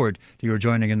look forward to your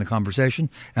joining in the conversation.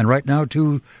 And right now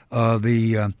to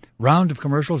the round of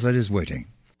commercials that is waiting.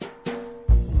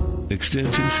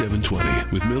 Extension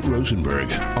 720 with Milt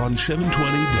Rosenberg on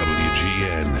 720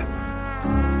 WGN.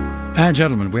 And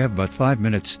gentlemen, we have about 5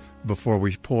 minutes before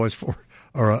we pause for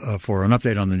an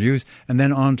update on the news, and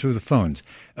then on to the phones.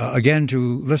 Again,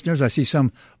 to listeners, I see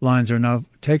some lines are now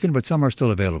taken, but some are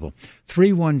still available.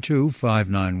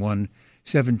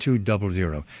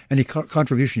 312-591-7200. Any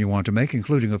contribution you want to make,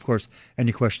 including, of course,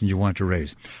 any question you want to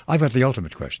raise. I've got the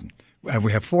ultimate question, and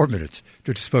we have 4 minutes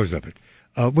to dispose of it.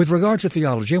 With regard to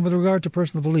theology and with regard to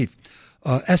personal belief,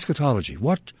 eschatology,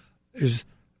 what is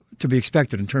to be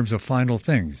expected in terms of final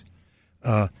things?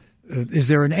 Is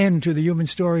there an end to the human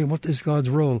story, and what is God's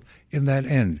role in that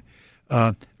end?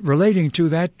 Relating to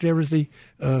that, there is the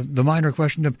minor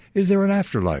question of, is there an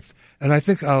afterlife? And I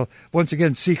think I'll once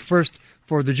again seek first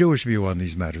for the Jewish view on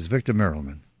these matters. Victor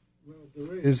Merelman. Well,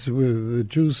 there is, the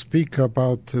Jews speak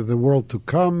about the world to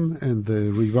come and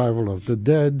the revival of the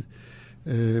dead,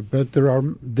 but there are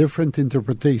different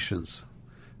interpretations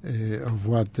of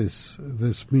what this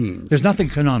means. There's nothing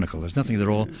canonical. There's nothing that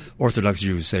all Orthodox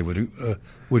Jews say would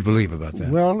believe about that.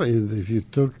 Well, if you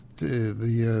took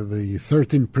the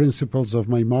 13 principles of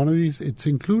Maimonides, it's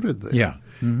included there. Yeah.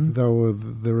 Mm-hmm. Though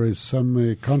there is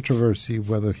some controversy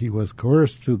whether he was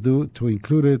coerced to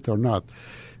include it or not.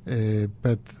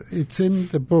 But it's in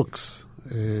the books.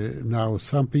 Now,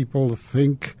 some people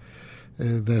think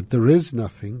that there is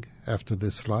nothing after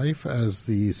this life, as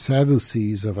the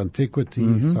Sadducees of antiquity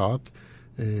thought.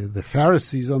 The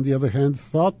Pharisees, on the other hand,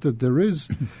 thought that there is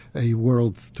a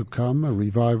world to come, a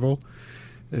revival.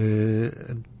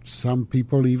 Some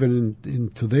people even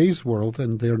in today's world,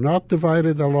 and they're not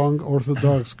divided along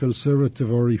Orthodox,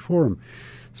 conservative, or Reform.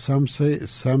 Some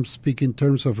speak in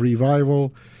terms of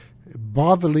revival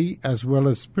bodily as well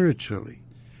as spiritually,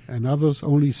 and others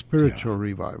only spiritual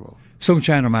revival. Sung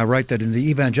Chan, am I right that in the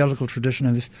evangelical tradition,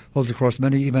 and this holds across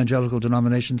many evangelical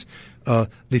denominations,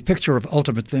 the picture of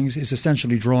ultimate things is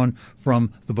essentially drawn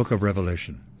from the book of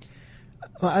Revelation?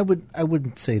 Well, I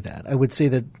wouldn't say that. I would say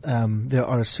that there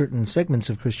are certain segments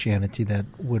of Christianity that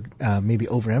would maybe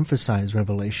overemphasize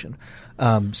Revelation.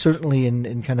 Certainly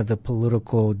in kind of the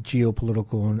political,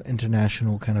 geopolitical, and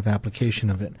international kind of application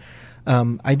of it.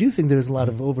 I do think there's a lot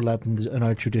of overlap in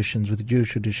our traditions with the Jewish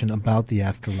tradition about the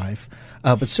afterlife.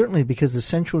 But certainly because the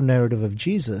central narrative of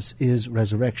Jesus is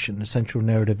resurrection, the central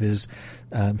narrative is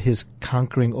his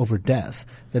conquering over death,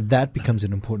 that becomes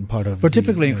an important part of But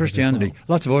typically in Christianity, well.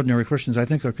 lots of ordinary Christians, I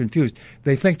think, are confused.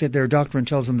 They think that their doctrine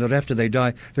tells them that after they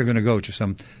die, they're going to go to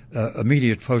some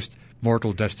immediate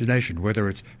post-mortal destination, whether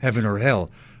it's heaven or hell.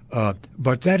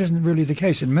 But that isn't really the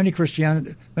case. In many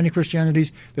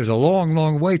Christianities, there's a long,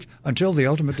 long wait until the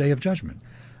ultimate day of judgment.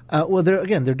 Well, there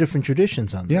are different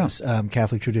traditions on this. Yeah.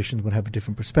 Catholic traditions would have a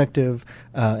different perspective,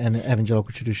 and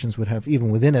evangelical traditions would have, even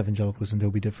within evangelicalism, there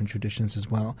will be different traditions as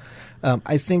well.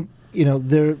 I think,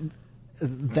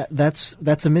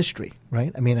 that's a mystery,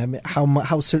 right? I mean,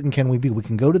 how certain can we be? We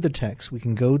can go to the text, we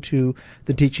can go to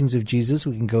the teachings of Jesus,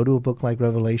 we can go to a book like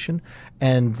Revelation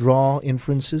and draw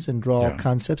inferences and draw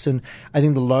concepts. And I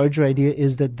think the larger idea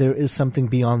is that there is something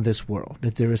beyond this world,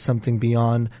 that there is something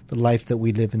beyond the life that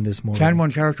we live in this moment. Can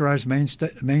one characterize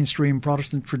mainstream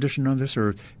Protestant tradition on this,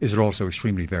 or is it also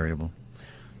extremely variable?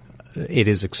 It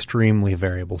is extremely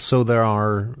variable. So there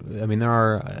are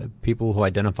people who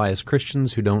identify as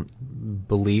Christians who don't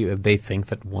believe, they think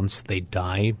that once they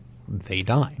die, they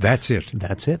die. That's it.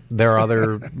 That's it. There are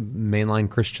other mainline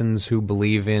Christians who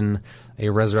believe in a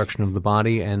resurrection of the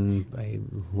body and a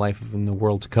life in the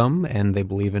world to come, and they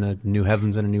believe in a new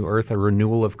heavens and a new earth, a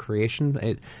renewal of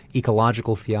creation.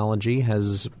 Ecological theology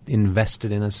has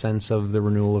invested in a sense of the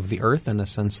renewal of the earth, in a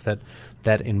sense that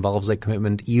involves a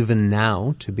commitment even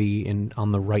now to be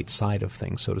on the right side of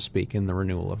things, so to speak, in the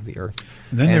renewal of the earth.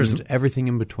 Then there's everything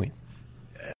in between.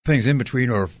 Things in between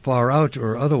or far out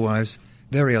or otherwise,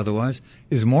 very otherwise,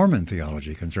 is Mormon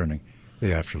theology concerning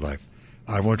the afterlife.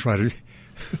 I won't try to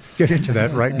get into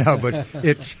that right now, but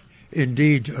it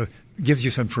indeed gives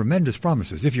you some tremendous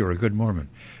promises if you're a good Mormon.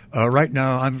 Right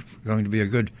now, I'm going to be a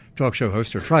good talk show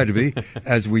host, or try to be,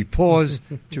 as we pause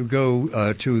to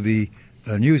go to the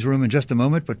newsroom in just a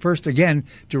moment. But first, again,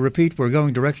 to repeat, we're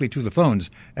going directly to the phones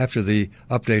after the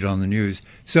update on the news.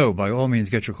 So, by all means,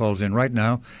 get your calls in right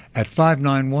now at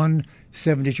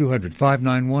 591-7200,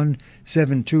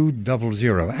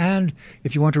 591-7200. And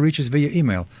if you want to reach us via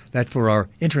email, that for our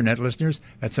Internet listeners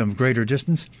at some greater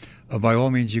distance, by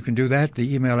all means, you can do that.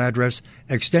 The email address,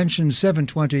 extension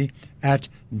 720 at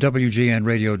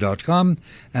WGNradio.com,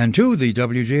 and to the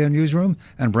WGN Newsroom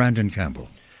and Brandon Campbell.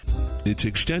 It's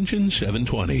Extension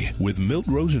 720 with Milt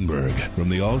Rosenberg from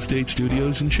the Allstate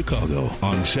Studios in Chicago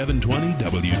on 720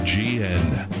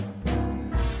 WGN.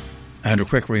 And a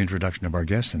quick reintroduction of our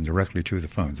guests and directly to the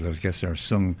phones. Those guests are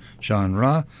Sung Chan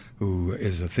Ra, who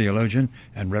is a theologian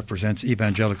and represents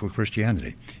evangelical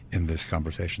Christianity in this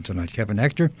conversation tonight. Kevin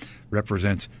Hector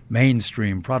represents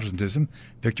mainstream Protestantism.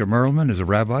 Victor Merleman is a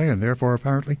rabbi and therefore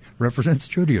apparently represents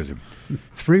Judaism.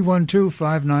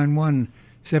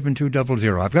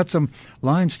 312-591-7200. I've got some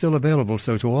lines still available,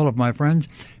 so to all of my friends,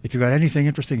 if you've got anything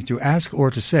interesting to ask or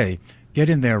to say, get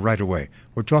in there right away.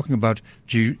 We're talking about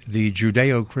the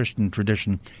Judeo-Christian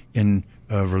tradition in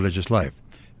religious life.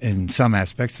 In some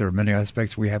aspects, there are many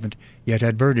aspects we haven't yet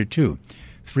adverted to.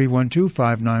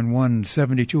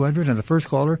 312-591-7200, and the first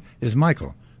caller is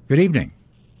Michael. Good evening.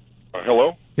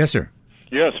 Hello? Yes, sir.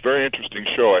 Yes, very interesting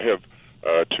show. I have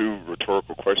two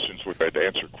rhetorical questions which I'd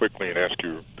answer quickly and ask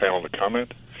your panel to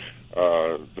comment.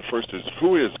 The first is,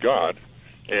 who is God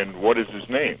and what is his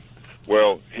name?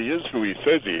 Well, he is who he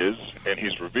says he is, and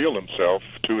he's revealed himself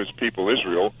to his people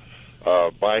Israel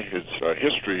by his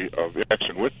history of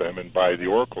action with them and by the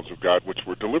oracles of God which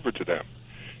were delivered to them.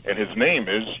 And his name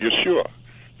is Yeshua,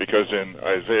 because in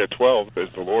Isaiah 12,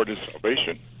 as the Lord is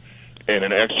salvation, and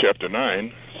in Acts chapter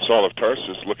 9, Saul of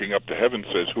Tarsus, looking up to heaven,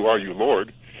 says, "Who are you,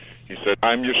 Lord?" He said,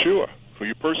 "I'm Yeshua, who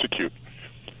you persecute."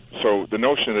 So the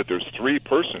notion that there's three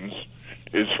persons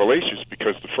is fallacious,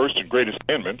 because the first and greatest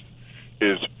commandment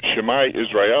is Shema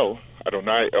Israel,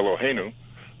 Adonai Eloheinu,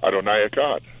 Adonai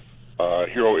Echad.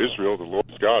 Hear, O Israel, the Lord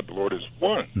is God, the Lord is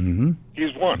one. Mm-hmm.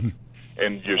 He's one.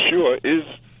 And Yeshua is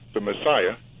the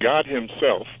Messiah, God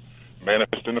himself,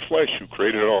 manifest in the flesh, who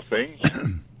created all things,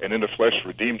 and in the flesh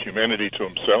redeemed humanity to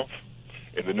himself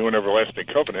in the new and everlasting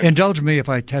covenant. Indulge me if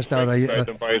I test out by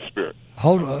his Spirit.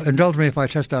 Indulge me if I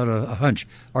test out a hunch.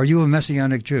 Are you a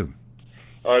Messianic Jew?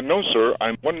 No, sir.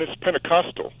 I'm Oneness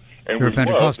Pentecostal, and You're we a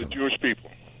Pentecostal. love the Jewish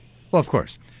people. Well, of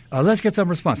course. Let's get some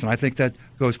response, and I think that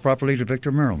goes properly to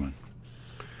Victor Merriman.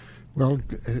 Well,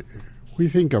 we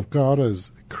think of God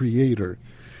as creator,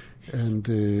 and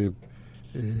the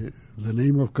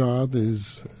name of God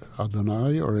is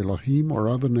Adonai or Elohim or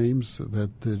other names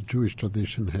that the Jewish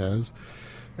tradition has.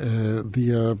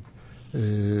 The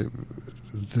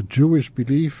Jewish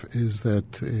belief is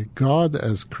that God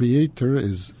as creator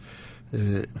is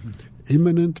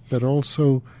immanent, but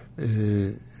also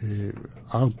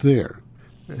out there.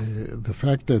 The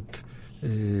fact that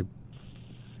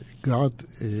God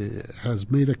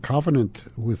has made a covenant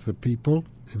with the people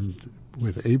and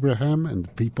with Abraham and the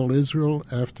people Israel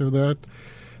after that,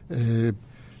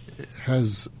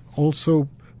 has also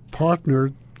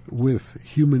partnered with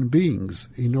human beings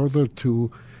in order to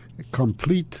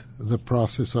complete the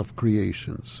process of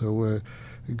creation. So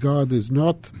God is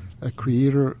not a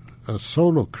creator, a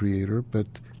solo creator, but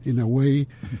in a way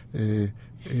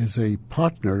is a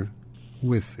partner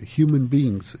with human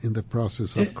beings in the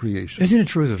process of creation. Isn't it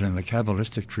true that in the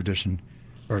Kabbalistic tradition,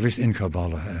 or at least in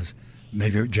Kabbalah, as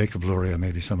maybe Jacob Luria,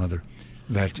 maybe some other,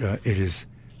 that it is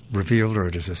revealed or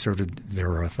it is asserted there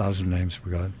are 1,000 names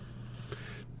for God?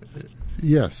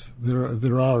 Yes,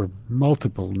 there are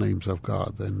multiple names of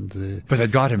God, and but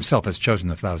that God Himself has chosen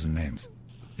 1,000 names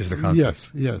is the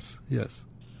concept. Yes.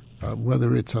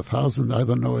 Whether it's 1,000, I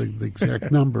don't know the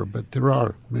exact number, but there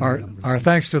are many numbers. Our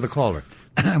thanks to the caller.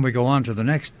 And we go on to the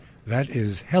next. That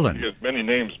is Helen. He has many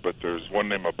names, but there's one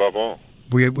name above all.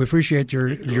 We appreciate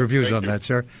your views on that,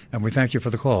 sir, and we thank you for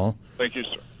the call. Thank you,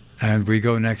 sir. And we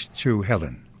go next to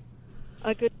Helen.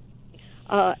 Good.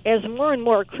 As more and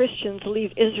more Christians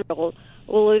leave Israel,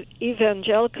 will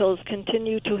evangelicals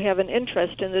continue to have an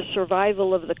interest in the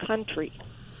survival of the country?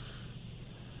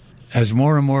 As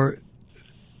more and more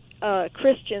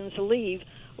Christians leave,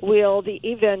 will the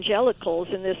evangelicals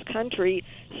in this country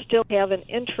still have an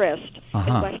interest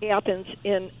in what happens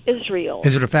in Israel?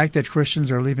 Is it a fact that Christians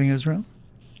are leaving Israel?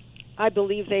 I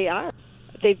believe they are.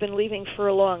 They've been leaving for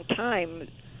a long time.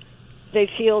 They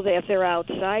feel that they're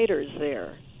outsiders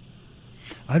there.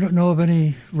 I don't know of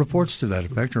any reports to that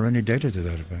effect or any data to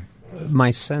that effect.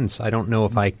 My sense, I don't know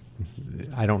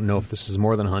if this is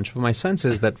more than a hunch, but my sense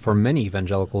is that for many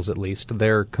evangelicals at least,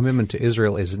 their commitment to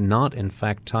Israel is not in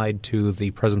fact tied to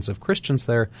the presence of Christians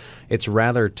there. It's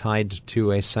rather tied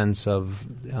to a sense of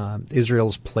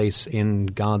Israel's place in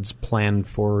God's plan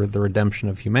for the redemption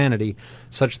of humanity,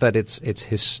 such that it's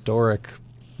historic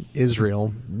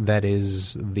Israel that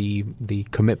is the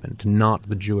commitment, not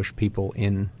the Jewish people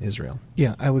in Israel.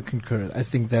 Yeah, I would concur. I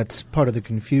think that's part of the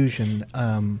confusion.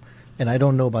 And I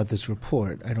don't know about this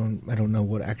report. I don't know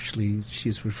what actually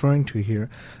she's referring to here,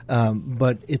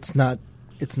 but it's not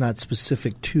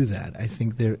specific to that. I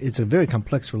think it's a very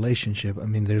complex relationship. I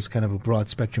mean, there's kind of a broad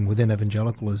spectrum within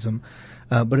evangelicalism,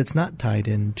 but it's not tied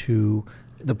into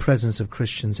the presence of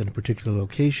Christians in a particular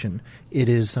location. It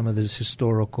is some of this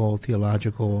historical,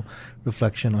 theological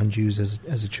reflection on Jews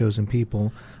as a chosen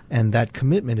people, and that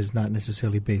commitment is not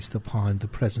necessarily based upon the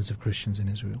presence of Christians in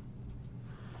Israel.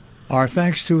 Our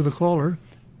thanks to the caller,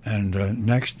 and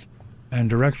next and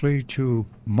directly to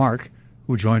Mark,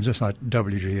 who joins us on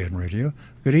WGN Radio.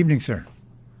 Good evening, sir.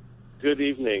 Good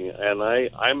evening, and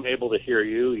I'm able to hear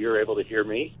you. You're able to hear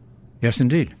me? Yes,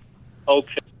 indeed.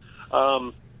 Okay.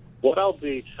 What I'll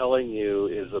be telling you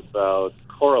is about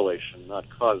correlation, not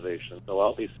causation. So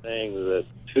I'll be saying that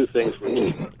two things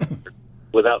were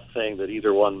without saying that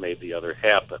either one made the other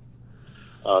happen.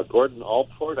 Gordon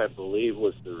Allport, I believe,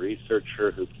 was the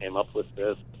researcher who came up with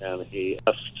this, and he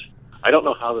asked, I don't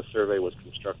know how the survey was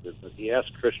constructed, but he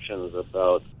asked Christians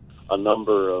about a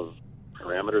number of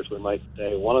parameters, we might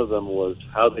say. One of them was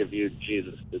how they viewed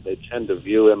Jesus. Did they tend to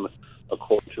view him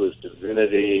according to his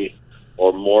divinity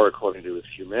or more according to his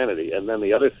humanity? And then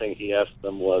the other thing he asked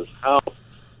them was, how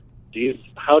do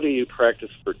you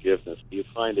practice forgiveness? Do you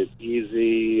find it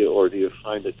easy, or do you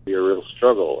find it to be a real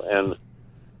struggle? And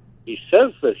he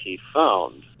says that he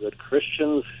found that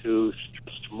Christians who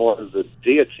stressed more the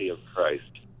deity of Christ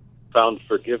found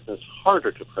forgiveness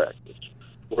harder to practice,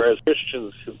 whereas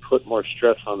Christians who put more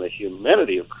stress on the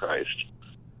humanity of Christ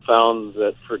found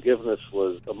that forgiveness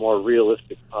was a more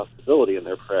realistic possibility in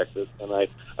their practice. And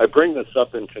I bring this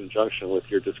up in conjunction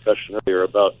with your discussion earlier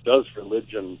about, does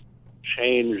religion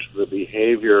change the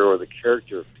behavior or the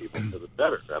character of people for the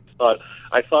better?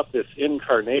 I thought this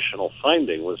incarnational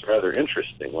finding was rather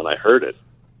interesting when I heard it.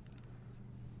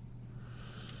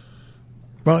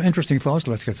 Well, interesting thoughts.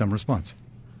 Let's get some response.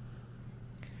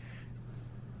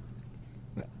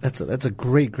 That's a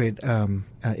great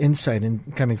insight in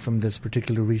coming from this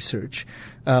particular research.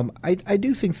 I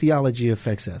do think theology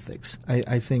affects ethics.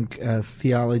 I think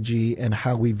theology and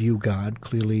how we view God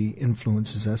clearly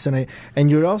influences us.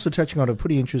 And you're also touching on a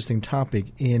pretty interesting topic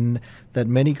in that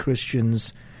many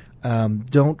Christians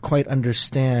don't quite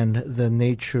understand the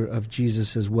nature of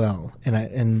Jesus as well.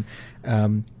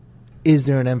 Is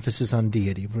there an emphasis on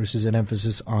deity versus an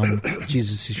emphasis on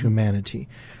Jesus' humanity?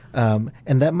 And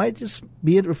that might just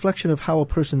be a reflection of how a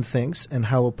person thinks and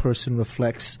how a person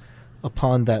reflects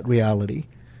upon that reality.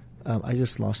 I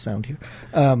just lost sound here.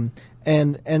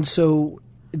 And so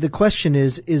the question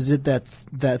is it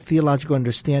that theological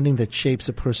understanding that shapes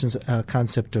a person's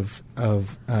concept of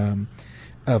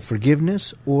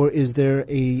forgiveness, or is there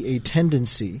a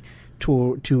tendency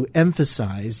to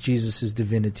emphasize Jesus'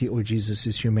 divinity or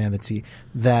Jesus' humanity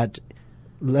that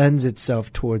lends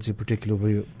itself towards a particular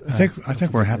view? I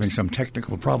think we're having some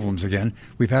technical problems again.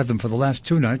 We've had them for the last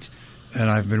 2 nights,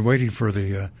 and I've been waiting for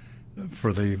the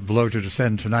blow to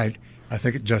descend tonight. I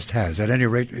think it just has. At any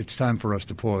rate, it's time for us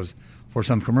to pause for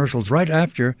some commercials. Right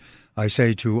after, I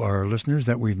say to our listeners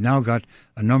that we've now got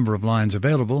a number of lines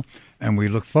available, and we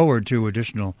look forward to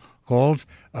additional calls.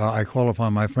 I call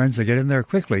upon my friends to get in there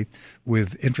quickly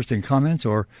with interesting comments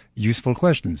or useful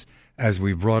questions as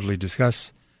we broadly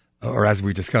discuss, or as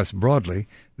we discuss broadly,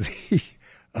 the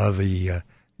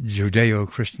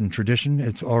Judeo-Christian tradition,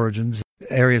 its origins,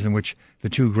 areas in which the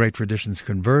two great traditions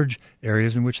converge,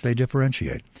 areas in which they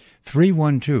differentiate.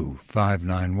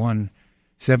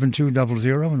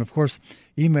 312-591-7200. And, of course,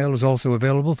 email is also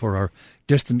available for our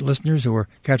distant listeners who are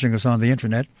catching us on the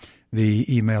Internet. The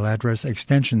email address,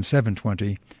 extension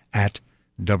 720 at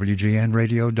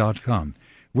WGNradio.com.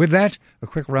 With that, a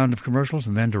quick round of commercials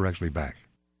and then directly back.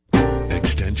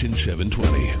 Extension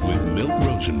 720 with Milt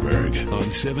Rosenberg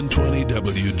on 720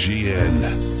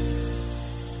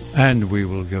 WGN. And we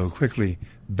will go quickly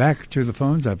back to the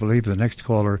phones. I believe the next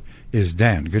caller is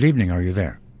Dan. Good evening. Are you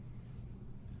there?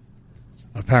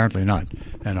 Apparently not.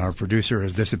 And our producer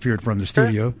has disappeared from the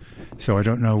studio, so I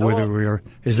don't know whether we are...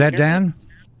 Is that Dan?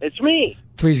 It's me.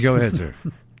 Please go ahead, sir.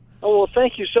 Oh, well,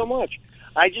 thank you so much.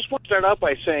 I just want to start out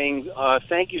by saying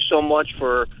thank you so much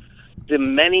for the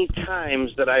many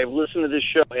times that I've listened to this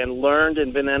show and learned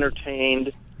and been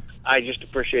entertained. I just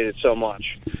appreciate it so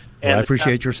much. Well, I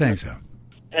appreciate your saying so.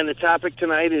 And the topic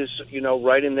tonight is,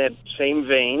 right in that same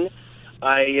vein.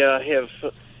 I have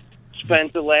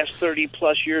spent the last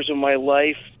 30-plus years of my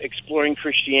life exploring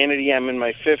Christianity. I'm in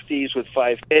my 50s with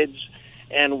 5 kids.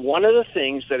 And one of the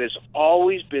things that has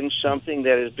always been something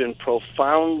that has been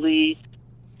profoundly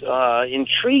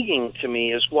intriguing to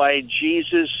me is why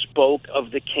Jesus spoke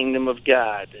of the kingdom of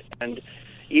God. And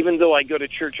even though I go to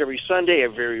church every Sunday, I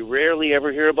very rarely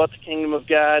ever hear about the kingdom of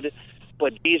God.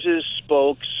 But Jesus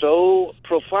spoke so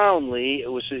profoundly.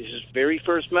 It was his very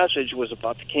first message was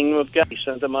about the kingdom of God. He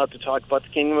sent them out to talk about the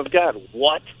kingdom of God.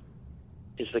 What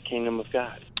is the kingdom of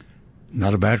God?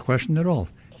 Not a bad question at all.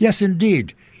 Yes,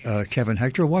 indeed. Kevin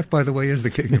Hector, what, by the way, is the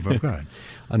kingdom of God?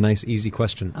 A nice, easy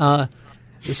question.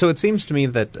 So it seems to me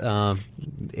that,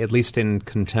 at least in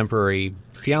contemporary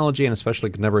theology and especially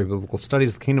contemporary biblical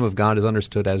studies, the kingdom of God is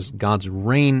understood as God's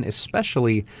reign,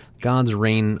 especially God's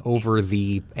reign over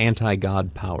the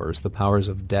anti-God powers, the powers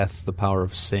of death, the power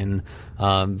of sin,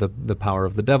 the power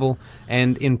of the devil,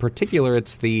 and in particular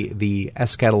it's the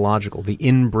eschatological, the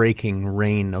in-breaking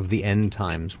reign of the end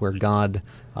times, where God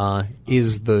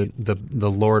is the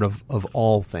Lord of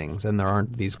all things, and there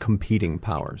aren't these competing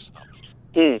powers.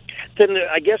 Then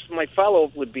I guess my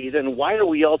follow-up would be, then why are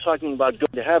we all talking about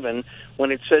going to heaven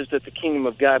when it says that the kingdom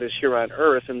of God is here on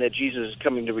earth and that Jesus is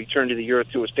coming to return to the earth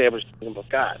to establish the kingdom of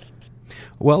God?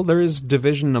 Well, there is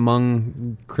division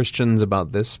among Christians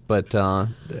about this, but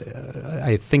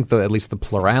I think at least the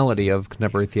plurality of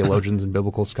contemporary theologians and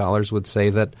biblical scholars would say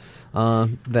that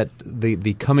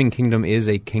the coming kingdom is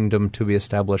a kingdom to be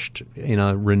established in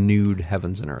a renewed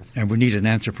heavens and earth. And we need an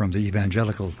answer from the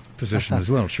evangelical position as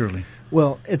well, surely.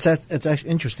 Well, it's actually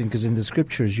interesting because in the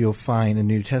Scriptures you'll find, in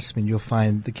the New Testament, you'll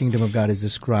find the kingdom of God is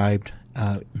described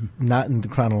not in the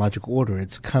chronological order.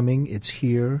 It's coming, it's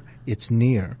here, it's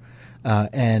near.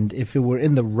 And if it were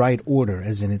in the right order,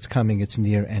 as in it's coming, it's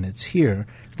near, and it's here,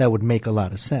 that would make a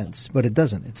lot of sense. But it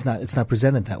doesn't. It's not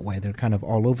presented that way. They're kind of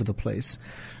all over the place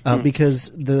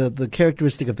because the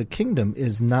characteristic of the kingdom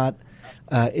is not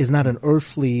is not an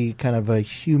earthly kind of a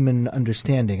human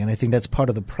understanding. And I think that's part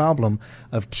of the problem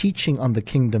of teaching on the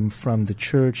kingdom from the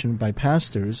church and by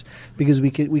pastors, because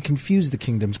we confuse the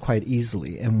kingdoms quite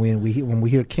easily. And when we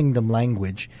hear kingdom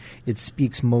language, it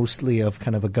speaks mostly of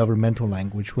kind of a governmental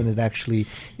language, when it actually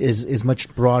is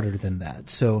much broader than that.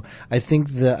 So I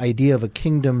think the idea of a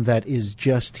kingdom that is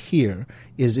just here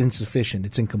is insufficient.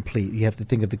 It's incomplete. You have to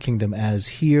think of the kingdom as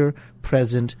here,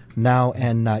 present, now,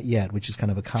 and not yet, which is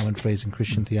kind of a common phrase in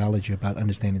Christian theology about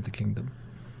understanding the kingdom.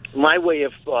 My way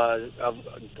of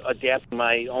adapting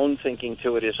my own thinking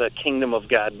to it is a kingdom of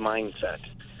God mindset.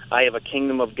 I have a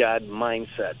kingdom of God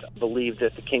mindset. I believe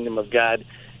that the kingdom of God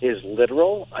is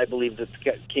literal. I believe that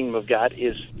the kingdom of God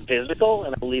is physical,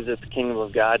 and I believe that the kingdom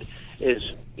of God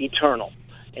is eternal.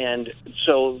 And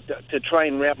so to try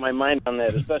and wrap my mind on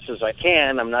that as best as I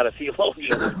can, I'm not a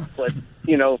theologian, but,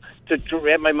 to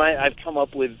wrap my mind, I've come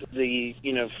up with the,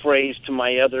 phrase to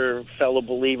my other fellow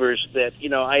believers that,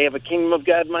 I have a kingdom of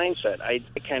God mindset. I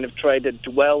kind of try to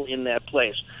dwell in that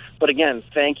place. But again,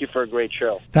 thank you for a great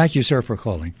show. Thank you, sir, for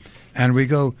calling. And we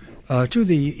go to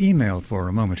the email for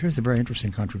a moment. Here's a very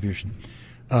interesting contribution.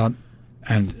 And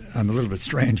I'm a little bit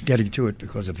strange getting to it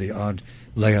because of the odd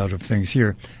layout of things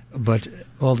here. But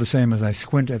all the same, as I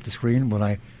squint at the screen, what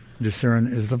I discern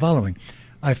is the following.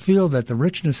 I feel that the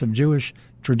richness of Jewish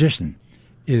tradition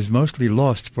is mostly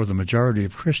lost for the majority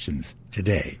of Christians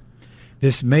today.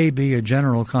 This may be a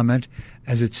general comment,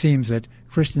 as it seems that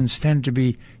Christians tend to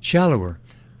be shallower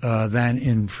than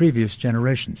in previous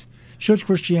generations. Should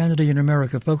Christianity in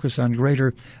America focus on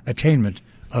greater attainment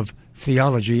of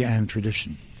theology and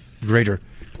tradition? Greater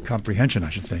comprehension, I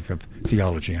should think, of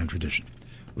theology and tradition.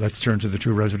 Let's turn to the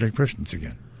two resident Christians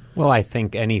again. Well, I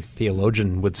think any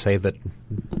theologian would say that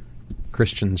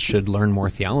Christians should learn more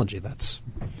theology. That's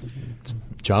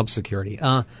job security.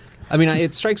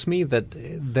 It strikes me that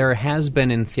there has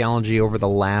been in theology over the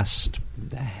last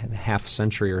half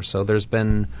century or so, there's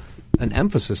been an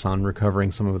emphasis on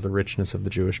recovering some of the richness of the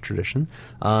Jewish tradition.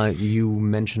 You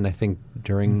mentioned, I think,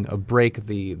 during a break,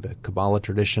 the Kabbalah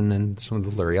tradition and some of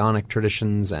the Lurianic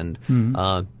traditions, and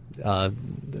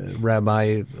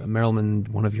Rabbi Merelman,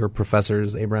 one of your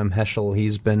professors, Abraham Heschel,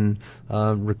 he's been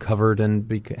recovered and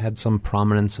had some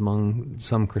prominence among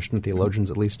some Christian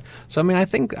theologians, at least. So, I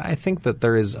think that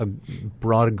there is a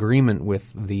broad agreement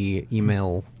with the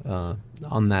email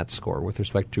on that score with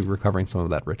respect to recovering some of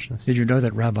that richness. Did you know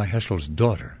that Rabbi Heschel's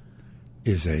daughter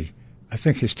is I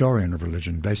think, historian of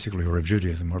religion, basically, or of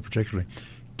Judaism more particularly,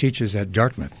 teaches at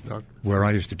Dartmouth, where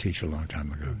I used to teach a long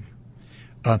time ago.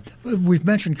 We've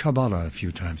mentioned Kabbalah a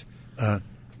few times.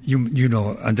 You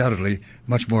know undoubtedly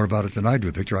much more about it than I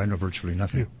do, Victor. I know virtually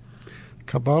nothing.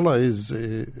 Kabbalah is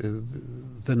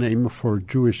the name for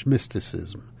Jewish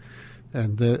mysticism.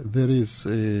 And there is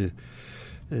a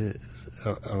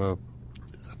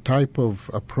type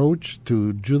of approach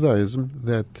to Judaism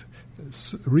that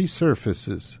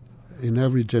resurfaces in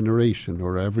every generation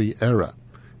or every era.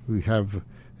 We have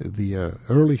the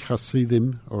early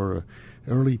Hasidim, or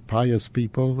early pious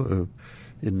people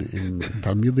in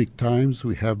Talmudic times.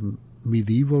 We have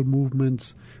medieval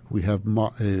movements. We have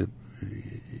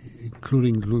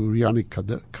including Lurianic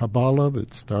Kabbalah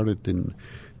that started in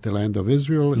the land of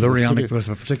Israel. Lurianic was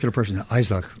a particular person,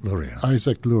 Isaac Luria.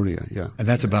 Isaac Luria, yeah. And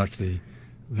that's about the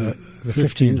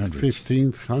 1500s.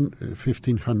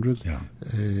 1500. Yeah.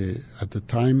 At the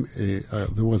time,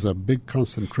 there was a big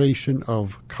concentration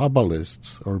of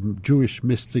Kabbalists or Jewish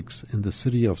mystics in the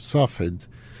city of Safed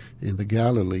in the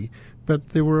Galilee, but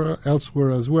they were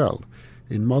elsewhere as well.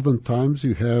 In modern times,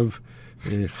 you have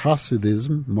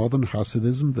Hasidism, modern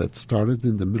Hasidism, that started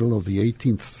in the middle of the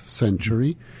 18th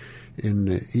century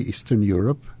in Eastern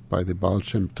Europe by the Baal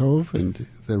Shem Tov, and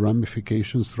the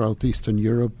ramifications throughout Eastern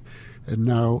Europe, and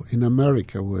now in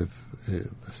America with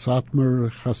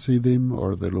Satmar Hasidim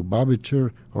or the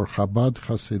Lubavitcher or Chabad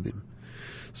Hasidim.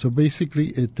 So basically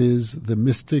it is the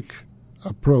mystic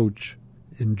approach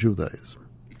in Judaism.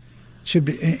 Should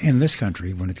be in this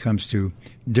country, when it comes to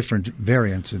different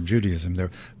variants of Judaism, there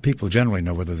people generally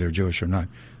know whether they're Jewish or not,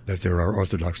 that there are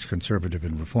Orthodox, Conservative,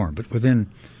 and Reform. But within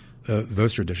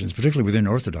those traditions, particularly within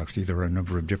Orthodoxy, there are a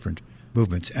number of different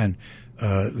movements. And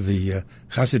the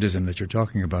Hasidism that you're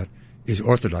talking about is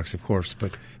Orthodox, of course,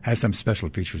 but has some special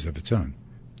features of its own.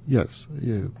 Yes.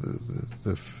 Yeah,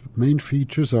 the main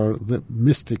features are the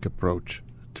mystic approach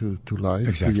to life,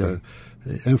 exactly.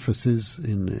 The emphasis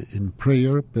in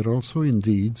prayer, but also in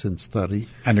deeds and study.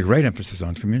 And a great emphasis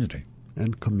on community.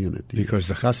 And community. Because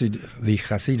the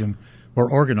Hasidim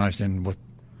were organized in what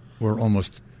were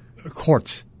almost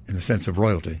courts in the sense of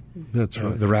royalty. That's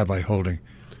right. The rabbi holding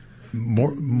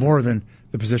more than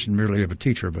the position merely of a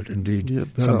teacher, but indeed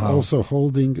they're somehow also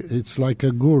holding, it's like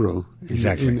a guru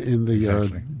in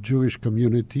the Jewish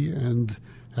community, and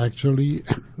actually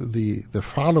the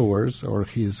followers or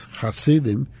his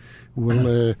Hasidim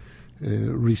will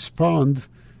respond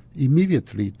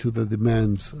immediately to the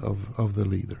demands of the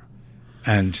leader.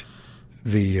 And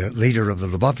the leader of the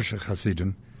Lubavitcher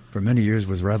Hasidim for many years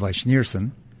was Rabbi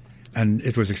Schneerson, and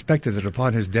it was expected that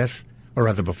upon his death, or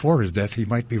rather before his death, he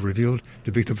might be revealed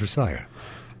to be the Messiah.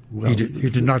 Well, he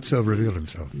did not so reveal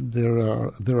himself. There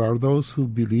are those who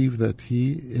believe that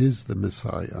he is the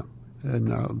Messiah, and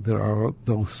there are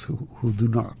those who do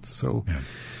not. So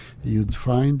you'd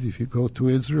find, if you go to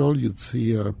Israel, you'd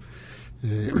see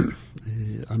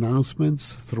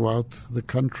announcements throughout the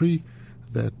country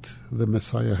that the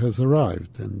Messiah has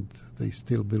arrived, and they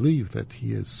still believe that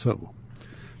he is so.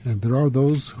 And there are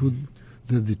those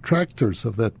the detractors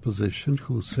of that position,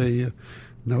 who say,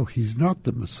 no, he's not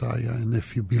the Messiah, and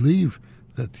if you believe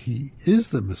that he is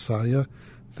the Messiah,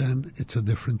 then it's a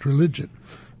different religion.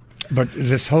 But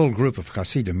this whole group of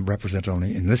Hasidim represent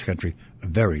only, in this country, a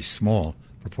very small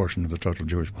proportion of the total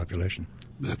Jewish population.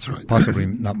 That's right. Possibly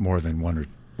not more than 1%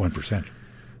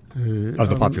 of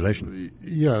the population.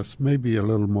 Yes, maybe a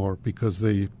little more, because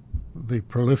they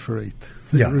proliferate.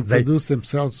 They reproduce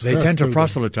themselves They faster tend to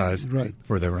proselytize right.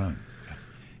 for their own.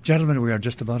 Gentlemen, we are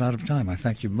just about out of time. I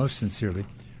thank you most sincerely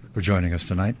for joining us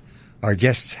tonight. Our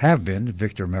guests have been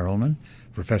Victor Merelman,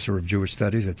 professor of Jewish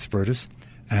studies at Spertus,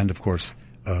 and, of course,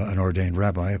 an ordained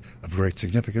rabbi of great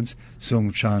significance,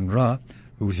 Sung Chan Ra,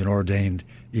 who is an ordained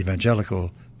evangelical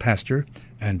pastor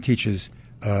and teaches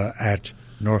at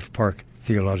North Park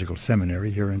Theological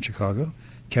Seminary here in Chicago,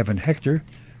 Kevin Hector,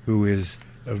 who is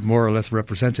more or less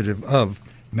representative of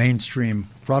mainstream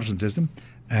Protestantism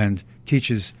and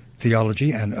teaches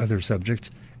theology and other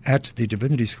subjects at the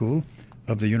Divinity School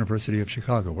of the University of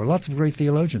Chicago, where lots of great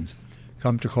theologians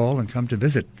come to call and come to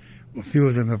visit. A few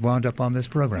of them have wound up on this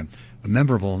program. A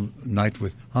memorable night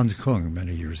with Hans Kung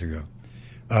many years ago.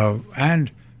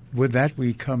 And with that,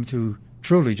 we come to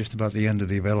truly just about the end of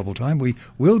the available time. We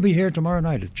will be here tomorrow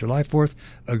night. It's July 4th,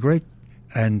 a great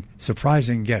and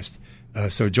surprising guest.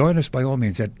 So join us by all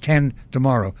means at 10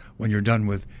 tomorrow when you're done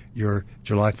with your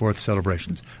July 4th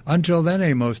celebrations. Until then,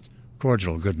 a most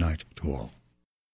cordial good night to all.